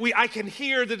I can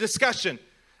hear the discussion.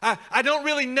 I don't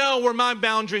really know where my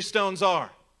boundary stones are.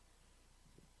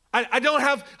 I don't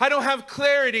have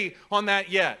clarity on that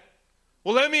yet.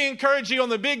 Well, let me encourage you on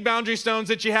the big boundary stones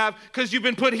that you have because you've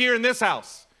been put here in this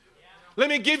house. Let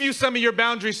me give you some of your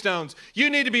boundary stones.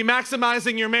 You need to be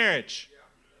maximizing your marriage.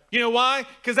 You know why?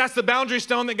 Because that's the boundary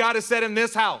stone that God has set in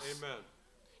this house. Amen.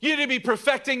 You need to be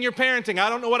perfecting your parenting. I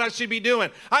don't know what I should be doing.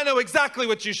 I know exactly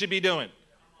what you should be doing.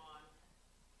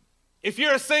 If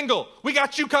you're a single, we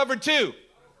got you covered too.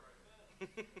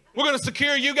 We're going to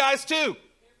secure you guys too.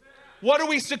 What are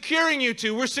we securing you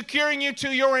to? We're securing you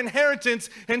to your inheritance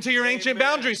and to your ancient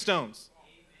boundary stones.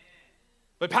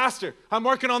 But Pastor, I'm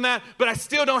working on that, but I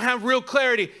still don't have real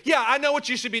clarity. Yeah, I know what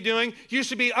you should be doing. You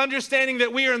should be understanding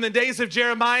that we are in the days of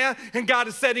Jeremiah and God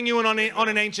is setting you on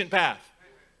an ancient path.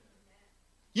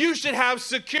 You should have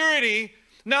security,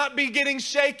 not be getting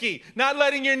shaky, not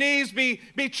letting your knees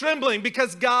be trembling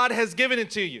because God has given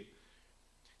it to you.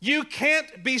 You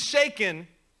can't be shaken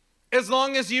as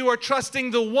long as you are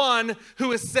trusting the one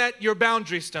who has set your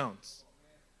boundary stones.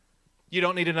 You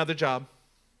don't need another job.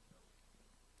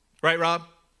 Right, Rob?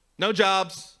 No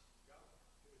jobs.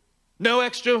 No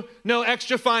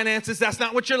extra finances. That's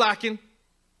not what you're lacking.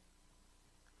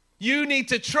 You need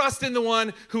to trust in the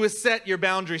one who has set your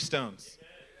boundary stones.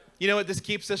 You know what this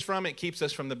keeps us from? It keeps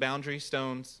us from the boundary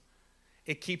stones.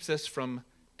 It keeps us from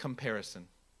comparison.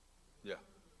 Yeah.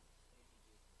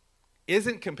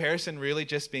 Isn't comparison really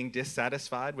just being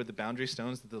dissatisfied with the boundary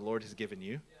stones that the Lord has given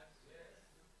you?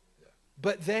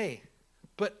 But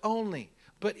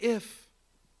if.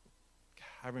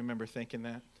 I remember thinking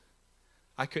that.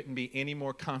 I couldn't be any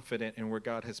more confident in where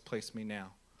God has placed me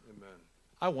now. Amen.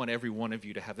 I want every one of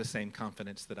you to have the same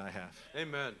confidence that I have.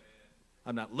 Amen.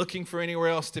 I'm not looking for anywhere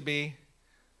else to be.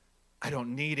 I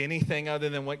don't need anything other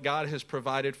than what God has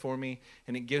provided for me,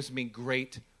 and it gives me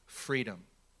great freedom.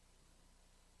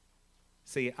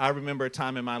 See, I remember a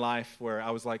time in my life where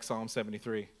I was like Psalm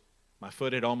 73. My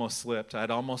foot had almost slipped. I had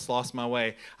almost lost my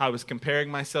way. I was comparing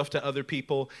myself to other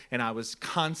people, and I was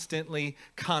constantly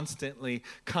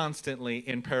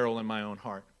in peril in my own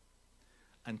heart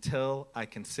until I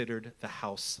considered the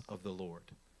house of the Lord.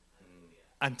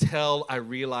 Until I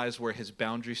realized where his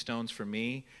boundary stones for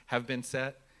me have been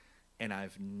set, and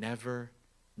I've never,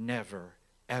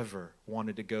 ever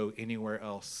wanted to go anywhere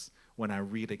else when I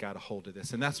really got a hold of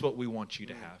this. And that's what we want you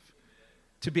to have.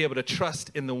 To be able to trust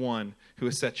in the one who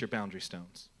has set your boundary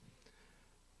stones.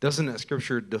 Doesn't that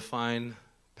scripture define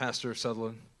Pastor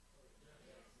Sutherland?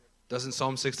 Doesn't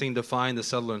Psalm 16 define the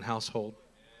Sutherland household?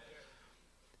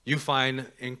 You find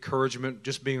encouragement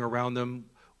just being around them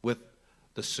with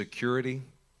the security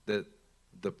that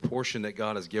the portion that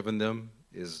God has given them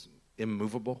is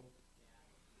immovable.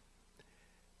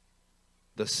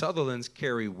 The Sutherlands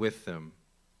carry with them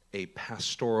a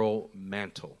pastoral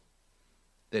mantle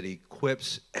that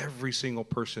equips every single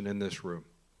person in this room.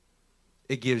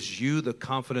 It gives you the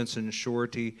confidence and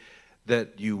surety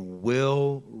that you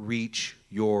will reach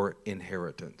your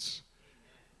inheritance.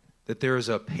 That there is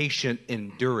a patient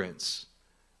endurance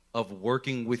of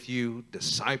working with you,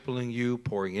 discipling you,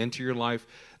 pouring into your life.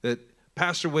 That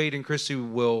Pastor Wade and Christy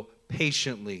will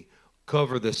patiently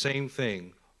cover the same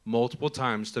thing multiple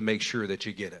times to make sure that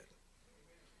you get it.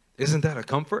 Isn't that a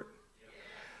comfort?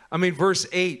 I mean, verse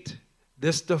 8.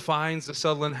 This defines the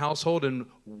Sutherland household and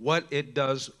what it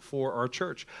does for our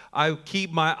church. I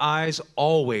keep my eyes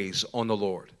always on the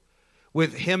Lord.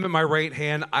 With him in my right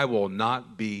hand, I will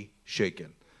not be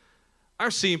shaken.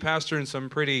 I've seen Pastor in some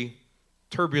pretty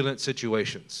turbulent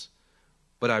situations,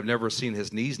 but I've never seen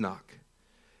his knees knock.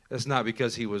 That's not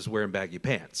because he was wearing baggy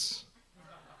pants.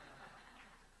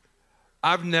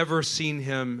 I've never seen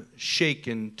him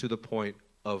shaken to the point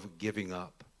of giving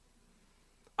up.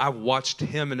 I've watched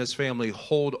him and his family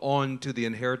hold on to the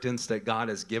inheritance that God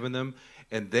has given them,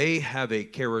 and they have a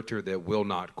character that will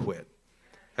not quit.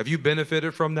 Have you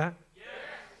benefited from that? Yes.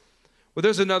 Well,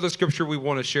 there's another scripture we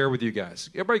want to share with you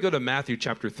guys. Everybody go to Matthew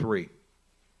chapter 3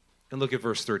 and look at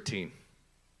verse 13.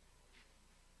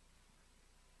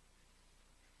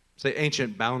 Say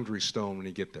ancient boundary stone when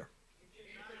you get there.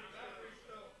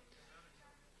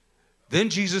 Then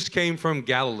Jesus came from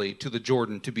Galilee to the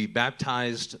Jordan to be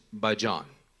baptized by John.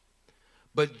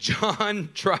 But John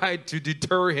tried to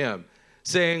deter him,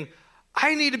 saying,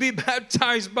 I need to be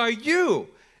baptized by you,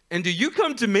 and do you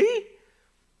come to me?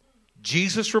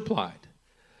 Jesus replied,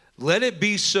 let it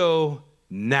be so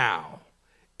now.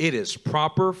 It is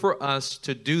proper for us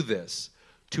to do this,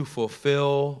 to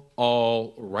fulfill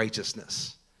all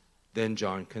righteousness. Then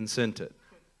John consented,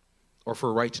 or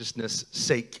for righteousness'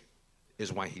 sake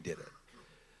is why he did it.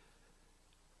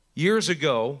 Years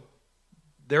ago,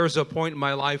 there was a point in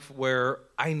my life where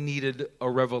I needed a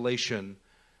revelation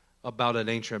about an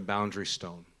ancient boundary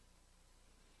stone.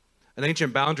 An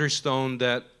ancient boundary stone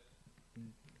that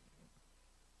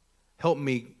helped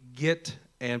me get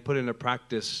and put into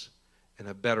practice in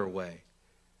a better way.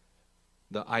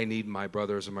 The I need my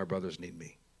brothers and my brothers need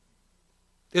me.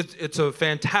 It's a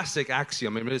fantastic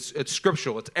axiom. I mean, it's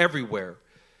scriptural. It's everywhere.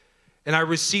 And I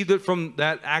received it from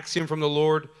that axiom from the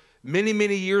Lord many,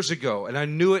 many years ago, and I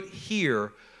knew it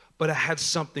here, but I had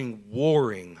something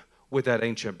warring with that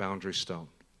ancient boundary stone,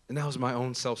 and that was my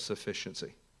own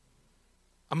self-sufficiency.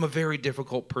 I'm a very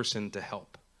difficult person to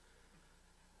help.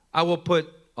 I will put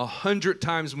 100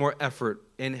 times more effort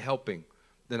in helping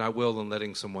than I will in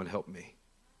letting someone help me.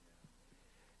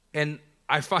 And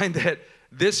I find that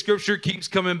this scripture keeps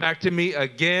coming back to me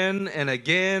again and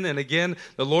again and again.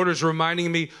 The Lord is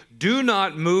reminding me, do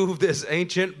not move this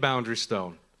ancient boundary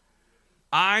stone.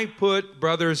 I put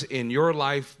brothers in your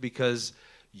life because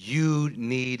you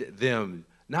need them.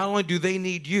 Not only do they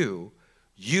need you,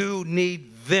 you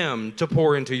need them to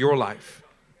pour into your life.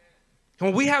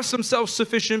 And we have some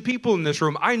self-sufficient people in this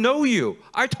room. I know you.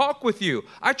 I talk with you.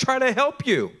 I try to help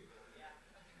you.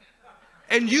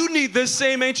 And you need this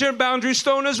same ancient boundary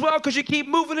stone as well, because you keep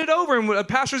moving it over, and a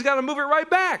pastor's got to move it right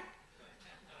back.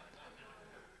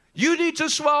 You need to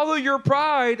swallow your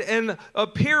pride and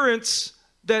appearance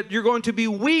that you're going to be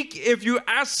weak if you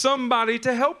ask somebody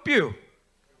to help you.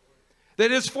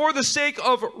 That it's for the sake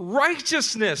of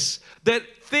righteousness that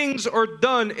things are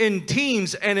done in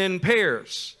teams and in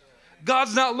pairs.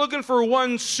 God's not looking for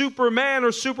one superman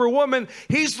or superwoman.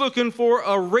 He's looking for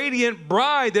a radiant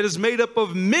bride that is made up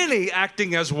of many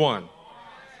acting as one.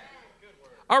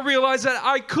 I realized that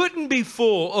I couldn't be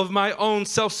full of my own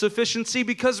self-sufficiency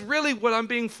because really what I'm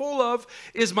being full of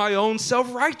is my own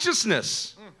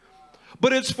self-righteousness.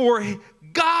 But it's for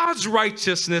God's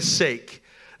righteousness' sake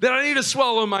that I need to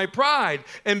swallow my pride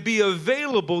and be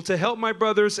available to help my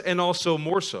brothers, and also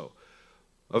more so,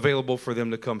 available for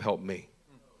them to come help me.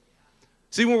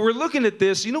 See, when we're looking at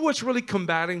this, you know what's really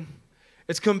combating?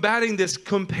 It's combating this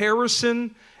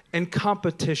comparison and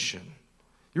competition.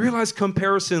 You realize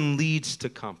comparison leads to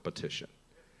competition.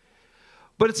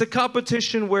 But it's a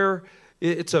competition where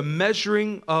it's a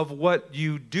measuring of what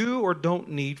you do or don't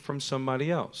need from somebody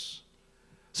else.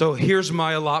 So here's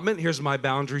my allotment. Here's my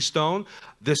boundary stone.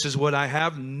 This is what I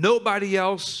have. Nobody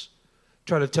else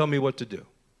try to tell me what to do.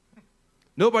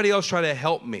 Nobody else try to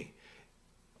help me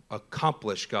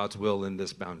accomplish God's will in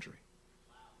this boundary.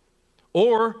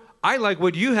 Or I like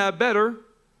what you have better,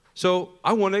 so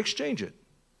I want to exchange it.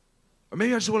 Or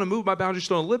maybe I just want to move my boundary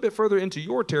stone a little bit further into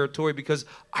your territory because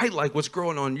I like what's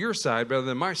growing on your side rather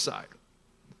than my side.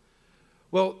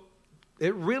 Well,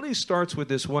 it really starts with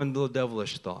this one little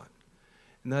devilish thought.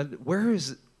 And that,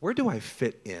 where do I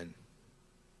fit in?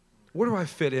 Where do I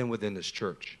fit in within this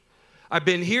church? I've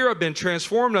been here, I've been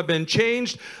transformed, I've been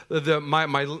changed.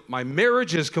 My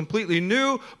marriage is completely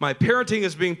new. My parenting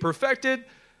is being perfected.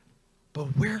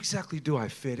 But where exactly do I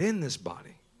fit in this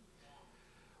body?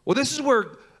 Well, this is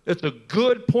where it's a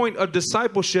good point of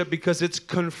discipleship because it's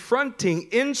confronting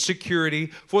insecurity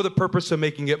for the purpose of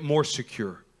making it more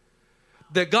secure.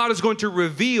 That God is going to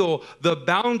reveal the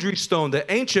boundary stone, the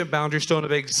ancient boundary stone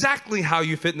of exactly how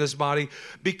you fit in this body,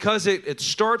 because it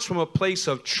starts from a place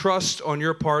of trust on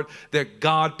your part that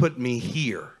God put me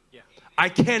here. Yeah. I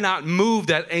cannot move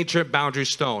that ancient boundary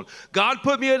stone. God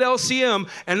put me at LCM,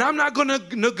 and I'm not going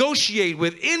to negotiate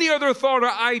with any other thought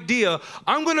or idea.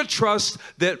 I'm going to trust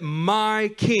that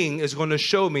my King is going to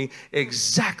show me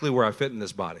exactly where I fit in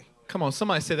this body. Come on,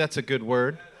 somebody say that's a good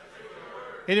word.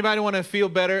 Anybody want to feel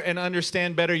better and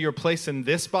understand better your place in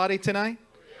this body tonight?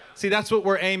 See, that's what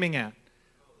we're aiming at.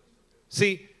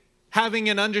 See, having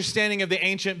an understanding of the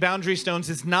ancient boundary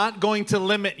stones is not going to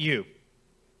limit you.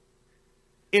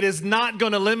 It is not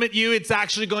going to limit you. It's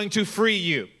actually going to free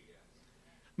you.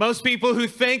 Most people who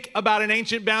think about an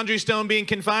ancient boundary stone being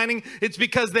confining, it's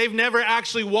because they've never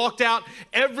actually walked out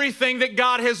everything that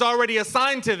God has already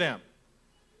assigned to them.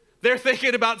 They're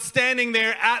thinking about standing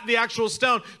there at the actual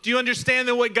stone. Do you understand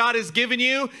that what God has given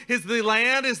you is the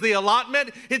land, is the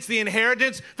allotment, it's the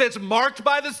inheritance that's marked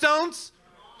by the stones?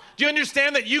 Do you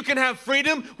understand that you can have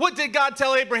freedom? What did God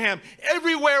tell Abraham?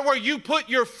 Everywhere where you put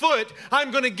your foot,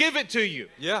 I'm going to give it to you.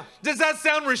 Yeah. Does that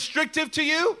sound restrictive to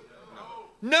you?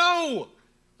 No.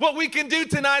 What we can do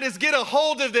tonight is get a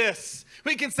hold of this.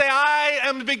 We can say, I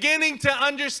am beginning to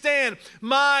understand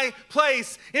my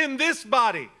place in this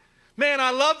body. Man,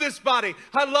 I love this body.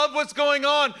 I love what's going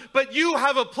on, but you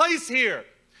have a place here.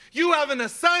 You have an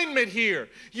assignment here.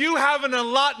 You have an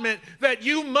allotment that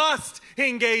you must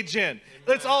engage in. Amen.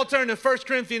 Let's all turn to 1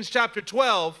 Corinthians chapter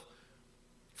 12.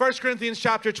 1 Corinthians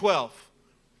chapter 12.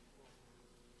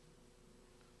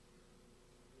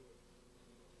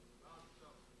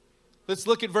 Let's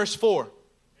look at verse 4.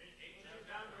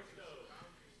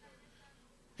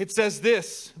 It says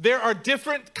this, there are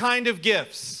different kind of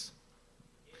gifts.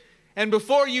 And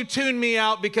before you tune me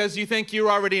out because you think you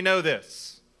already know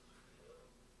this,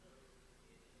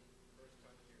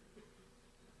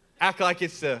 act like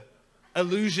it's the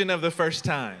illusion of the first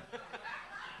time.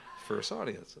 First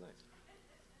audience.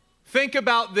 Think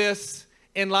about this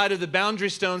in light of the boundary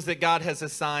stones that God has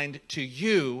assigned to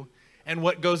you and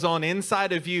what goes on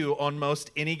inside of you on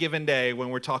most any given day when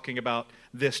we're talking about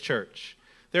this church.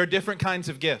 There are different kinds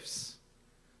of gifts,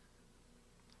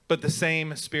 but the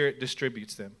same Spirit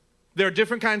distributes them. There are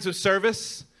different kinds of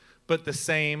service, but the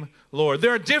same Lord.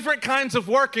 There are different kinds of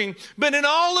working, but in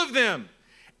all of them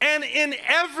and in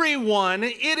everyone,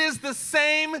 it is the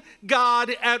same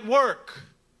God at work.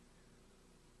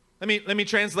 Let me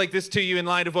translate this to you in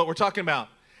light of what we're talking about.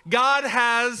 God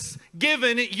has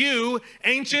given you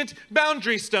ancient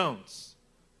boundary stones.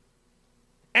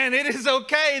 And it is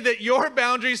okay that your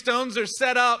boundary stones are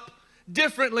set up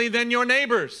differently than your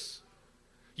neighbors.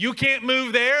 You can't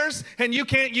move theirs, and you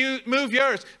can't move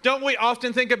yours. Don't we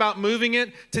often think about moving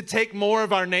it to take more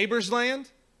of our neighbor's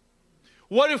land?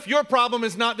 What if your problem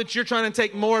is not that you're trying to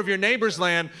take more of your neighbor's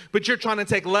land, but you're trying to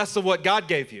take less of what God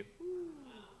gave you?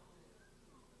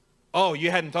 Oh, you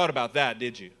hadn't thought about that,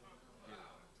 did you?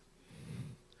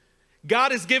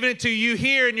 God has given it to you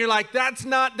here, and you're like, that's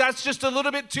just a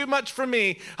little bit too much for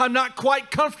me. I'm not quite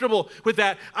comfortable with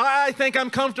that. I think I'm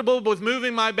comfortable with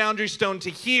moving my boundary stone to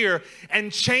here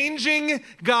and changing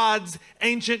God's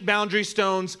ancient boundary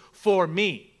stones for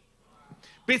me.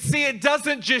 But see, it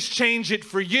doesn't just change it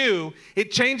for you.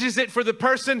 It changes it for the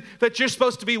person that you're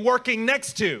supposed to be working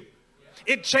next to.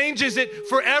 It changes it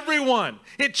for everyone.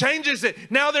 It changes it.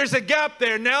 Now there's a gap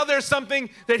there. Now there's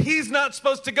something that he's not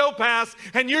supposed to go past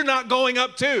and you're not going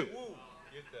up to.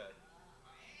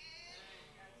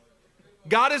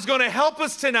 God is going to help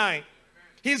us tonight.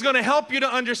 He's going to help you to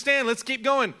understand. Let's keep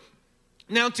going.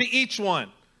 Now to each one.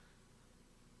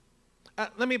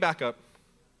 Let me back up.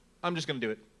 I'm just going to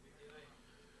do it.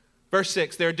 Verse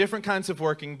 6, there are different kinds of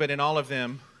working, but in all of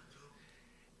them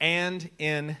and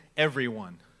in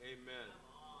everyone.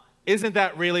 Isn't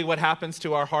that really what happens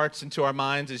to our hearts and to our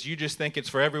minds, is you just think it's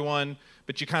for everyone,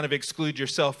 but you kind of exclude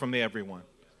yourself from the everyone.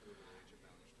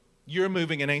 You're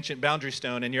moving an ancient boundary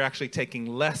stone and you're actually taking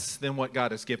less than what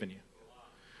God has given you.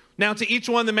 Now to each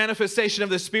one, the manifestation of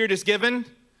the Spirit is given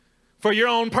for your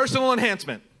own personal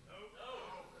enhancement,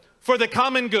 for the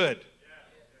common good.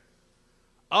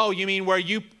 Oh, you mean where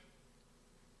you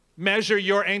measure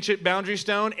your ancient boundary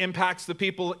stone impacts the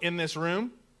people in this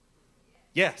room?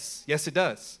 Yes, it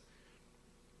does.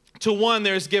 To one,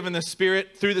 there is given the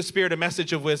Spirit, through the Spirit, a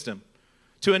message of wisdom.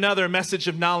 To another, a message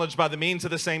of knowledge by the means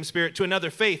of the same Spirit. To another,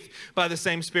 faith by the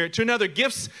same Spirit. To another,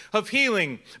 gifts of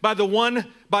healing by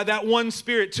that one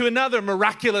Spirit. To another,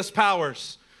 miraculous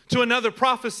powers. To another,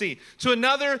 prophecy. To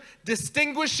another,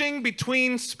 distinguishing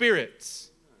between spirits.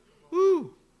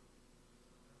 Woo.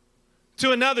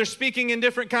 To another, speaking in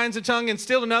different kinds of tongue, and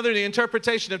still another, the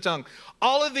interpretation of tongue.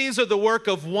 All of these are the work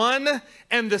of one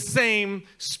and the same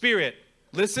Spirit.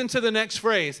 Listen to the next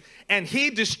phrase. And he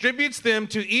distributes them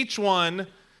to each one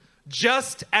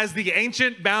just as the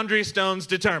ancient boundary stones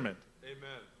determined.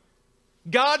 Amen.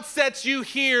 God sets you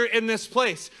here in this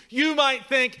place. You might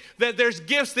think that there's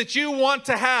gifts that you want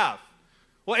to have.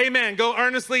 Well, amen. Go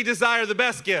earnestly desire the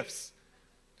best gifts.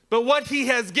 But what he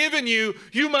has given you,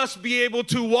 you must be able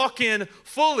to walk in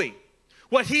fully.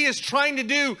 What he is trying to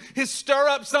do is stir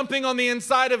up something on the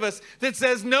inside of us that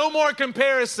says no more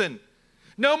comparison.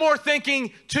 No more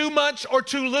thinking too much or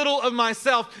too little of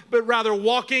myself, but rather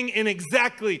walking in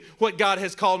exactly what God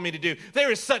has called me to do.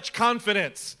 There is such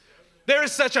confidence. There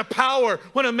is such a power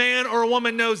when a man or a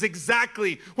woman knows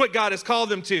exactly what God has called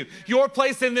them to. Your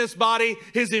place in this body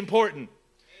is important.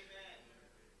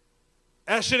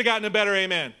 Amen. That should have gotten a better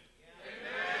amen.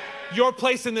 Amen. Your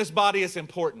place in this body is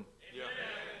important.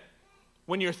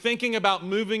 When you're thinking about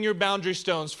moving your boundary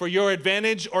stones for your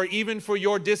advantage or even for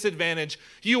your disadvantage,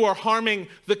 you are harming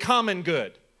the common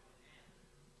good.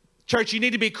 Church, you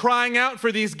need to be crying out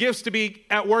for these gifts to be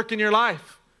at work in your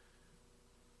life.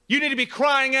 You need to be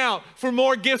crying out for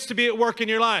more gifts to be at work in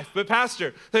your life. But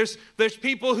pastor, there's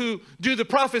people who do the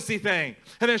prophecy thing,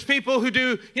 and there's people who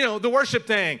do, the worship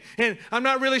thing, and I'm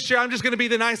not really sure. I'm just going to be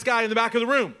the nice guy in the back of the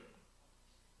room.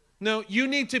 No, you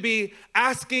need to be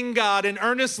asking God and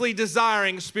earnestly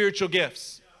desiring spiritual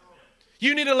gifts.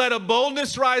 You need to let a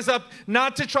boldness rise up,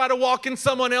 not to try to walk in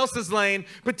someone else's lane,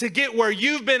 but to get where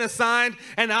you've been assigned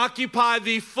and occupy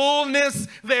the fullness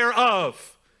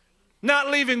thereof.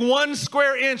 Not leaving one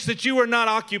square inch that you are not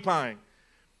occupying.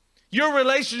 Your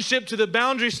relationship to the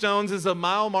boundary stones is a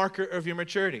mile marker of your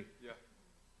maturity. Yeah.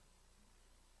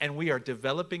 And we are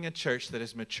developing a church that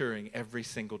is maturing every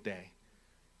single day.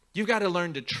 You've got to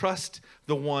learn to trust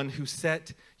the one who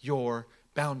set your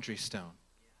boundary stone.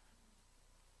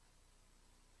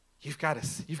 You've got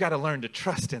to learn to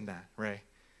trust in that, Ray.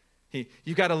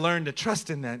 You've got to learn to trust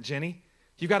in that, Jenny.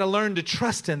 You've got to learn to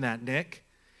trust in that, Nick.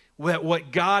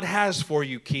 What God has for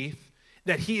you, Keith,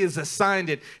 that he has assigned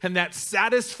it. And that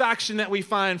satisfaction that we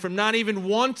find from not even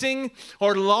wanting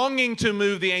or longing to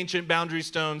move the ancient boundary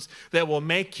stones that will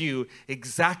make you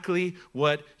exactly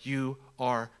what you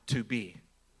are to be.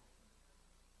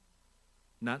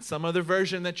 Not some other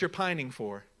version that you're pining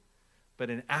for, but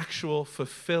an actual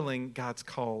fulfilling God's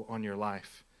call on your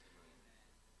life.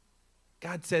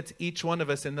 God sets each one of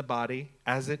us in the body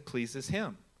as it pleases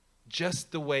him,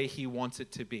 just the way he wants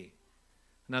it to be.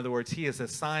 In other words, he has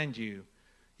assigned you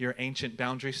your ancient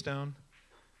boundary stone,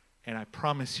 and I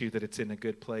promise you that it's in a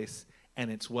good place, and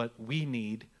it's what we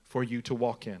need for you to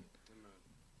walk in.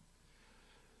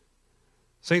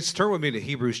 Saints, turn with me to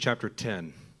Hebrews chapter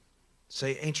 10.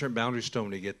 Say ancient boundary stone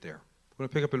when you get there. I'm going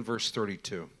to pick up in verse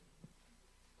 32.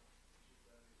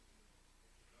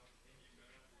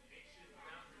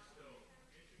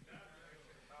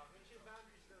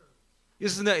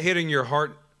 Isn't that hitting your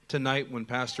heart tonight when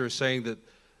Pastor is saying that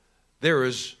there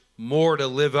is more to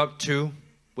live up to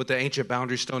with the ancient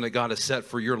boundary stone that God has set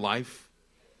for your life?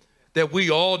 that we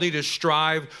all need to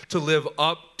strive to live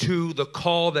up to the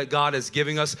call that God is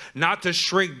giving us, not to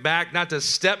shrink back, not to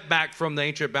step back from the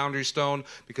ancient boundary stone,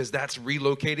 because that's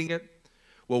relocating it.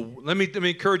 Well, let me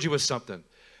encourage you with something.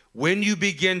 When you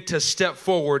begin to step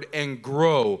forward and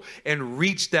grow and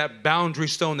reach that boundary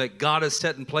stone that God has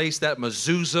set in place, that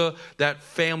mezuzah, that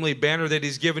family banner that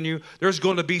he's given you, there's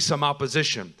going to be some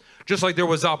opposition. Just like there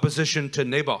was opposition to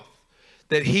Naboth,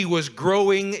 that he was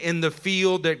growing in the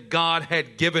field that God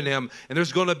had given him. And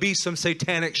there's going to be some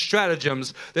satanic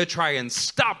stratagems that try and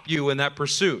stop you in that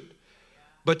pursuit.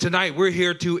 But tonight we're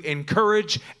here to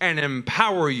encourage and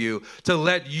empower you, to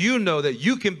let you know that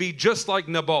you can be just like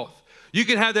Naboth. You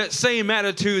can have that same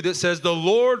attitude that says, the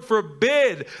Lord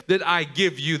forbid that I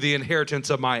give you the inheritance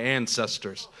of my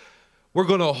ancestors. We're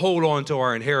going to hold on to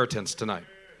our inheritance tonight.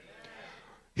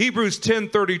 Hebrews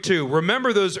 10:32,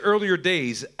 remember those earlier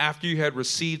days after you had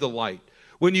received the light,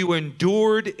 when you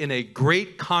endured in a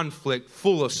great conflict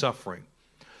full of suffering.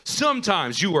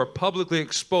 Sometimes you were publicly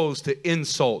exposed to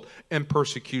insult and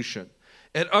persecution.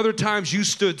 At other times you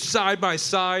stood side by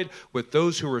side with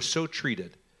those who were so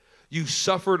treated. You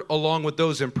suffered along with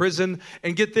those in prison,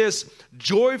 and get this,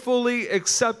 joyfully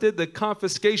accepted the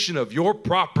confiscation of your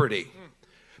property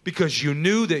because you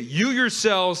knew that you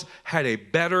yourselves had a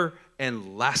better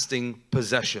and lasting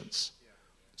possessions.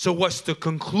 So what's the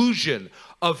conclusion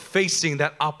of facing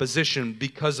that opposition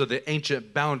because of the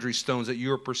ancient boundary stones that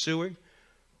you're pursuing?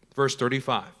 Verse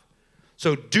 35.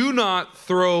 So do not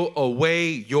throw away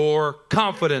your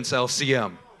confidence,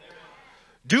 LCM.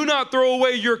 Do not throw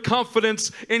away your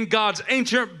confidence in God's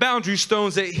ancient boundary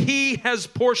stones that he has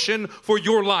portioned for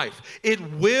your life. It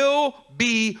will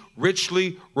be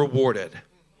richly rewarded.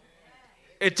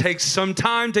 It takes some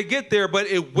time to get there, but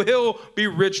it will be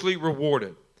richly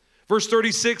rewarded. Verse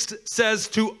 36 says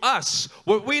to us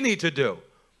what we need to do.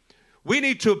 We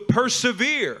need to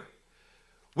persevere.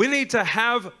 We need to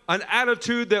have an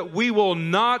attitude that we will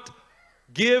not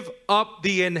give up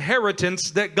the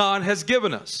inheritance that God has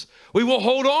given us. We will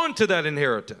hold on to that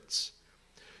inheritance.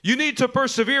 You need to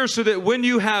persevere so that when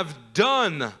you have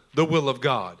done the will of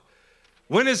God,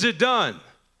 when is it done?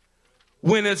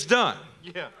 When it's done.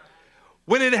 Yeah.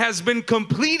 When it has been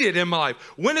completed in my life.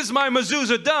 When is my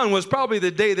mezuzah done was probably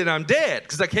the day that I'm dead,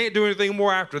 because I can't do anything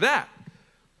more after that.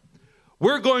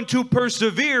 We're going to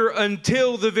persevere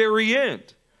until the very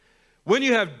end. When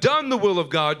you have done the will of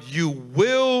God, you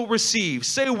will receive.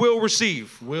 Say will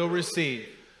receive. Will receive.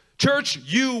 Church,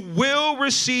 you will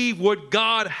receive what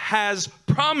God has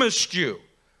promised you.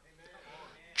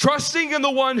 Trusting in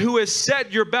the one who has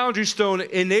set your boundary stone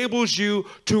enables you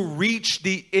to reach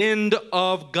the end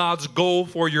of God's goal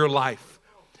for your life.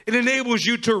 It enables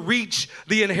you to reach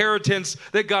the inheritance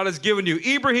that God has given you.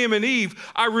 Abraham and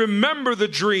Eve, I remember the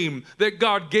dream that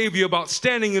God gave you about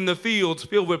standing in the fields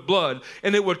filled with blood,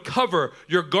 and it would cover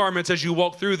your garments as you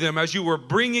walk through them, as you were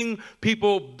bringing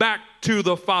people back to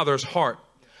the Father's heart.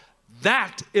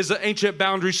 That is an ancient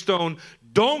boundary stone.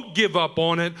 Don't give up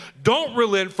on it. Don't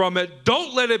relent from it.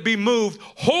 Don't let it be moved.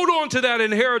 Hold on to that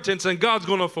inheritance, and God's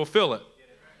going to fulfill it.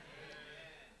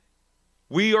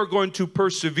 We are going to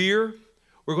persevere.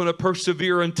 We're going to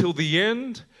persevere until the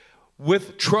end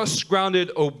with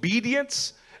trust-grounded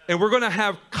obedience, and we're going to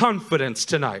have confidence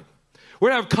tonight. We're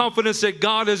going to have confidence that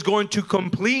God is going to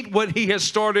complete what he has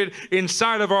started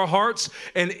inside of our hearts.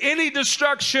 And any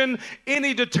distraction,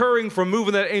 any deterring from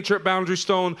moving that ancient boundary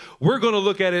stone, we're going to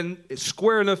look at it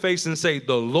square in the face and say,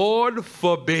 the Lord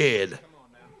forbid.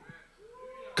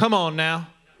 Come on now.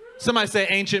 Somebody say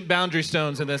ancient boundary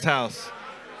stones in this house.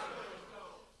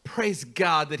 Praise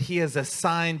God that he has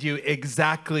assigned you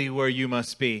exactly where you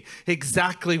must be,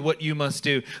 exactly what you must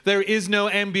do. There is no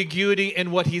ambiguity in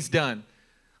what he's done.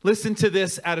 Listen to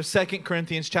this out of 2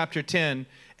 Corinthians chapter 10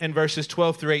 and verses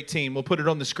 12 through 18. We'll put it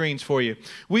on the screens for you.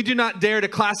 We do not dare to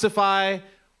classify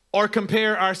or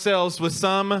compare ourselves with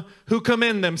some who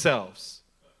commend themselves.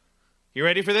 You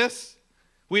ready for this?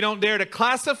 We don't dare to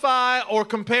classify or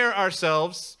compare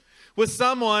ourselves with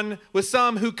some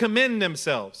who commend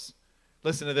themselves.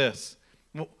 Listen to this.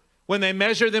 When they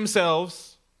measure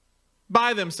themselves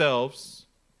by themselves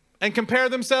and compare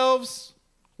themselves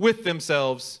with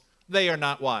themselves, they are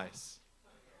not wise.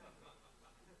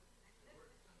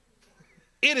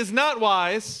 It is not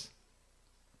wise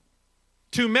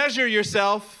to measure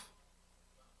yourself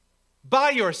by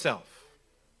yourself.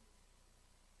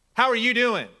 How are you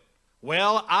doing?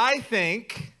 Well, I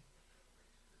think,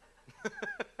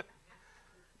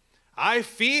 I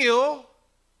feel,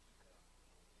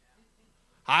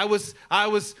 I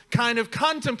was kind of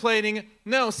contemplating.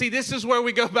 No, see, this is where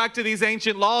we go back to these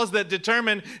ancient laws that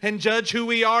determine and judge who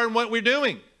we are and what we're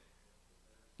doing.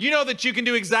 You know that you can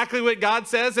do exactly what God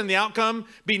says and the outcome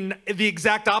be the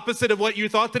exact opposite of what you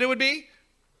thought that it would be?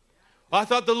 Well, I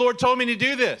thought the Lord told me to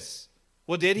do this.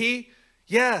 Well, did he?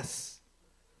 Yes.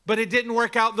 But it didn't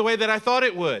work out the way that I thought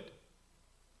it would.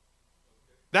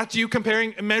 That's you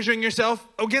comparing and measuring yourself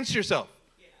against yourself.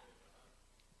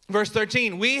 Verse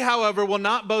 13, we, however, will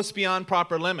not boast beyond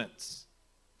proper limits,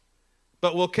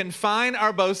 but will confine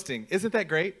our boasting. Isn't that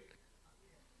great?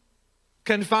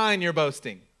 Confine your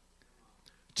boasting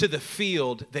to the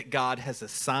field that God has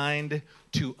assigned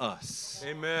to us.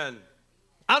 Amen.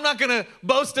 I'm not going to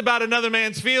boast about another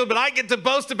man's field, but I get to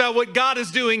boast about what God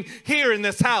is doing here in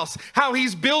this house, how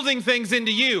he's building things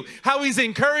into you, how he's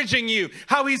encouraging you,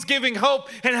 how he's giving hope,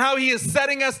 and how he is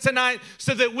setting us tonight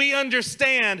so that we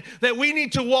understand that we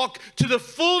need to walk to the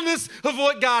fullness of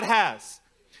what God has.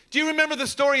 Do you remember the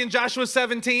story in Joshua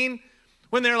 17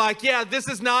 when they're like, yeah, this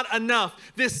is not enough.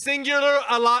 This singular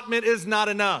allotment is not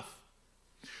enough.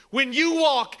 When you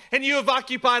walk and you have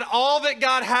occupied all that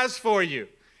God has for you,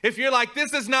 if you're like,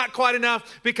 this is not quite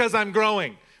enough because I'm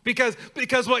growing, because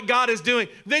what God is doing,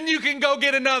 then you can go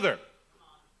get another.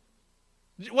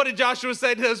 What did Joshua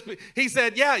say to us? He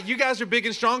said, yeah, you guys are big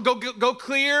and strong. Go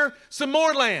clear some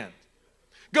more land.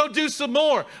 Go do some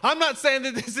more. I'm not saying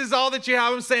that this is all that you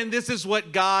have. I'm saying this is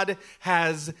what God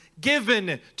has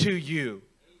given to you.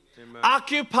 Amen.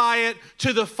 Occupy it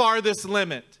to the farthest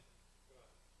limit.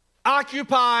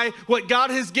 Occupy what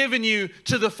God has given you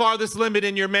to the farthest limit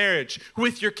in your marriage,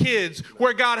 with your kids,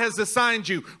 where God has assigned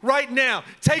you. Right now,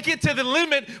 take it to the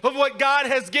limit of what God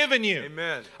has given you.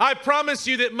 Amen. I promise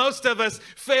you that most of us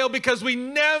fail because we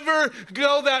never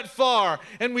go that far,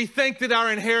 and we think that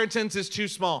our inheritance is too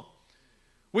small.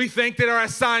 We think that our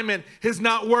assignment is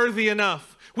not worthy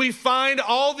enough. We find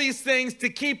all these things to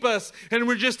keep us, and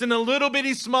we're just in a little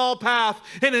bitty small path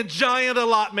in a giant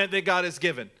allotment that God has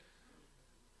given.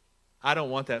 I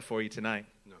don't want that for you tonight.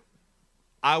 No.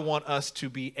 I want us to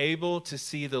be able to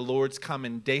see the Lord's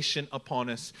commendation upon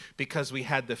us because we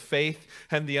had the faith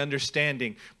and the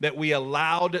understanding that we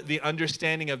allowed the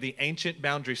understanding of the ancient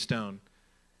boundary stone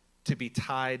to be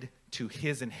tied to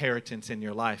his inheritance in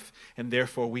your life. And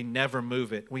therefore, we never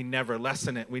move it. We never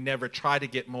lessen it. We never try to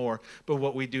get more. But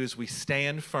what we do is we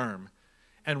stand firm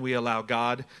and we allow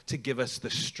God to give us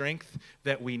the strength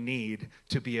that we need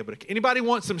to be able to. Anybody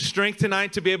want some strength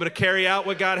tonight to be able to carry out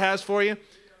what God has for you?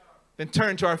 Then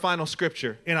turn to our final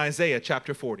scripture in Isaiah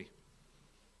chapter 40.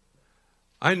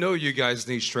 I know you guys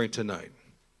need strength tonight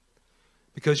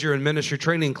because you're in ministry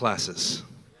training classes.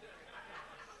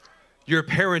 You're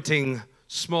parenting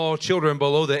small children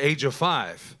below the age of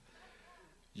 5.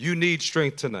 You need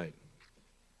strength tonight.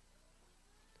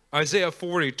 Isaiah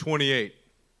 40:28.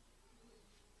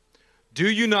 Do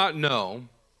you not know?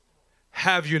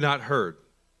 Have you not heard?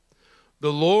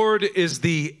 The Lord is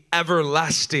the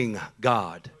everlasting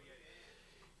God.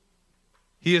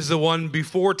 He is the one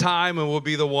before time and will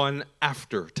be the one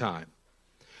after time.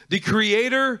 The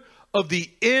creator of the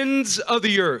ends of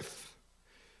the earth.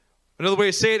 Another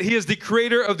way to say it, he is the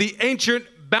creator of the ancient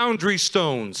boundary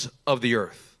stones of the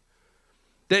earth.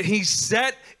 That he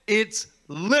set its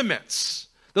limits.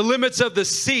 The limits of the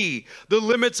sea, the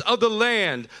limits of the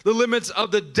land, the limits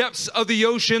of the depths of the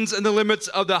oceans, and the limits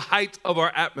of the height of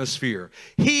our atmosphere.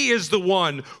 He is the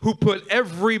one who put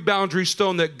every boundary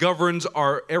stone that governs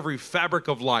our every fabric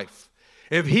of life.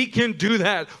 If he can do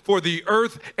that for the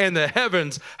earth and the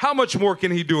heavens, how much more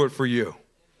can he do it for you?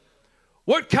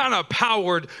 What kind of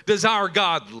power does our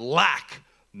God lack?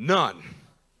 None.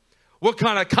 What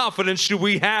kind of confidence should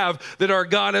we have that our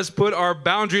God has put our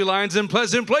boundary lines in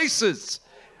pleasant places?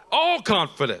 All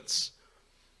confidence.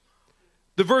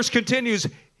 The verse continues,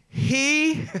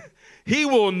 he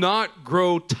will not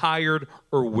grow tired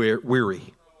or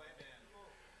weary.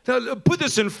 Now, put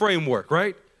this in framework,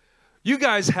 right? You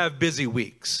guys have busy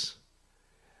weeks.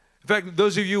 In fact,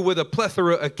 those of you with a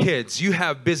plethora of kids, you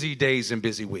have busy days and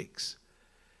busy weeks.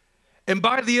 And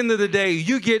by the end of the day,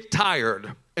 you get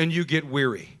tired and you get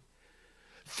weary.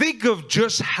 Think of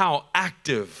just how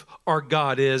active our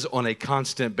God is on a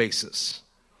constant basis.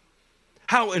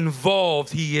 How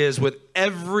involved he is with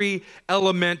every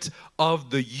element of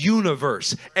the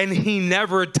universe. And he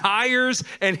never tires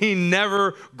and he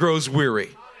never grows weary.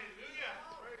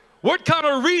 What kind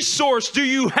of resource do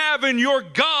you have in your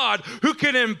God who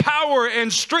can empower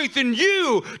and strengthen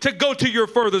you to go to your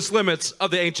furthest limits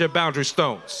of the ancient boundary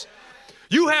stones?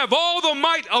 You have all the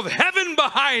might of heaven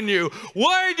behind you.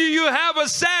 Why do you have a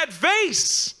sad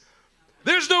face?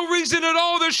 There's no reason at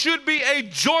all. There should be a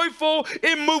joyful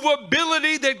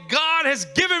immovability that God has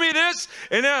given me this.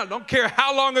 And I don't care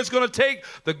how long it's going to take.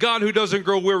 The God who doesn't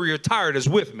grow weary or tired is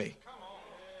with me.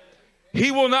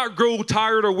 He will not grow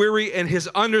tired or weary, and his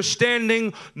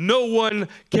understanding no one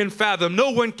can fathom.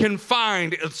 No one can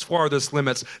find its farthest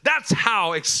limits. That's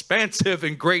how expansive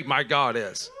and great my God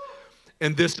is.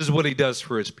 And this is what he does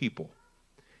for his people.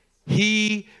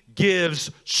 He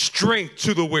gives strength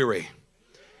to the weary.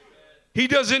 He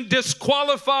doesn't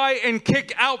disqualify and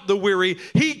kick out the weary.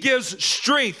 He gives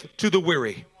strength to the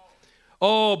weary.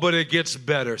 Oh, but it gets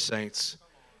better, saints.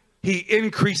 He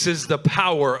increases the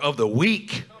power of the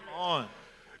weak.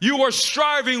 You are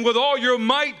striving with all your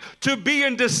might to be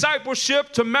in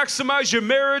discipleship, to maximize your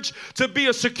marriage, to be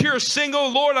a secure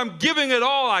single. Lord, I'm giving it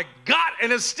all I got,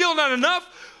 and it's still not enough.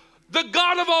 The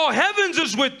God of all heavens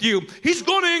is with you. He's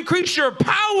going to increase your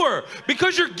power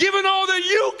because you're giving all that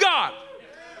you got.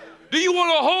 Do you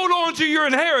want to hold on to your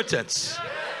inheritance?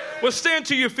 Well, stand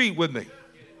to your feet with me.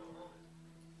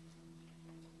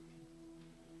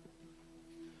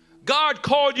 God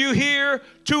called you here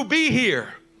to be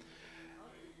here.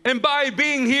 And by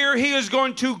being here, he is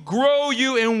going to grow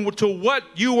you into what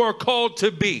you are called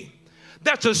to be.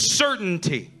 That's a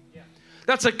certainty.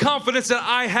 That's a confidence that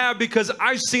I have because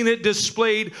I've seen it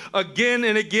displayed again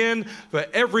and again for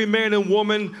every man and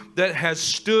woman that has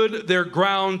stood their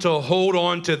ground to hold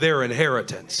on to their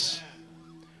inheritance.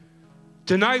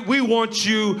 Tonight, we want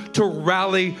you to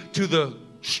rally to the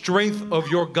strength of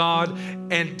your God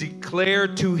and declare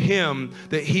to him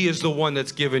that he is the one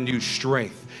that's given you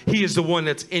strength. He is the one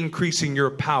that's increasing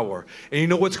your power. And you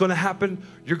know what's going to happen?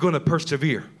 You're going to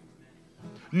persevere.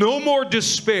 No more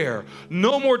despair.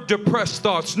 No more depressed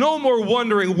thoughts. No more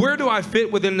wondering, where do I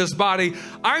fit within this body?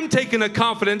 I'm taking a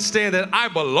confident stand that I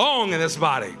belong in this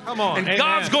body. Come on. And Amen.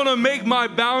 God's going to make my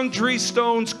boundary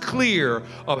stones clear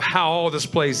of how all this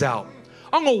plays out.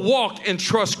 I'm going to walk in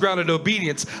trust, grounded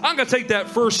obedience. I'm going to take that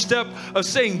first step of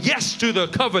saying yes to the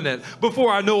covenant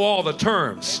before I know all the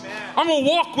terms. Amen. I'm going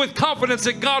to walk with confidence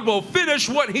that God will finish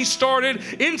what he started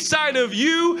inside of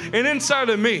you and inside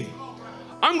of me.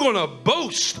 I'm going to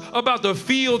boast about the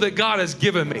field that God has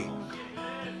given me.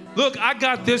 Look, I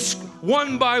got this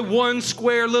 1 by 1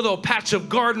 square little patch of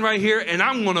garden right here, and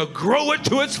I'm going to grow it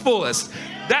to its fullest.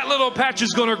 That little patch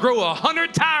is going to grow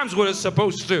 100 times what it's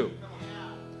supposed to.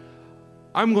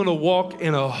 I'm going to walk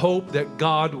in a hope that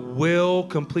God will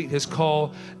complete his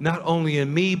call, not only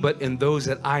in me, but in those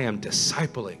that I am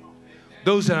discipling,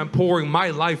 those that I'm pouring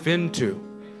my life into.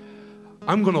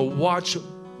 I'm going to watch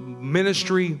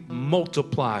ministry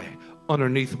multiply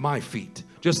underneath my feet,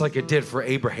 just like it did for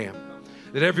Abraham.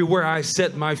 That everywhere I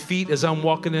set my feet as I'm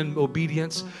walking in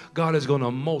obedience, God is going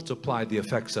to multiply the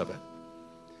effects of it.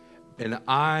 And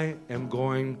I am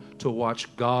going to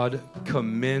watch God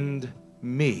commend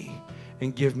me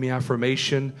and give me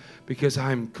affirmation because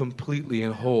I'm completely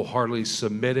and wholeheartedly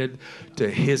submitted to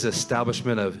his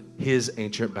establishment of his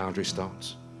ancient boundary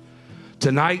stones.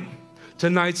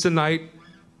 Tonight's the night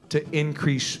to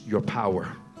increase your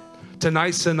power.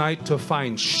 Tonight's the night to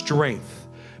find strength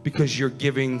because you're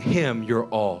giving him your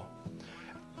all.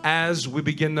 As we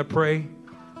begin to pray,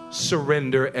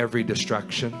 surrender every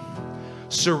distraction.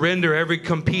 Surrender every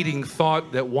competing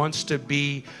thought that wants to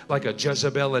be like a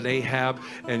Jezebel and Ahab.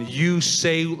 And you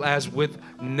say, as with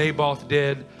Naboth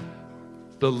did,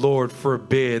 the Lord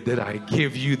forbid that I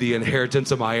give you the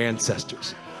inheritance of my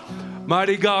ancestors.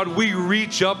 Mighty God, we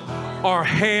reach up our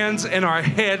hands and our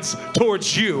heads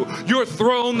towards you, your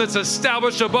throne that's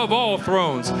established above all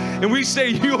thrones. And we say,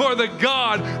 you are the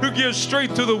God who gives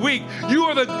strength to the weak. You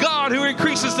are the God who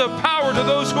increases the power to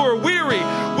those who are weary.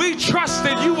 We trust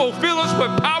that you will fill us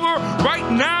with power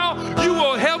right now. You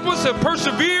will help us to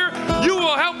persevere. You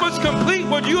will help us complete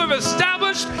what you have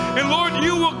established. And Lord,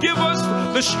 you will give us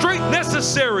the strength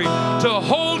necessary to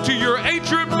hold to your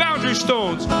ancient boundary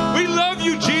stones. We love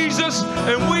you, Jesus,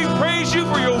 and we praise you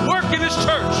for your work in this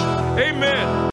church. Amen.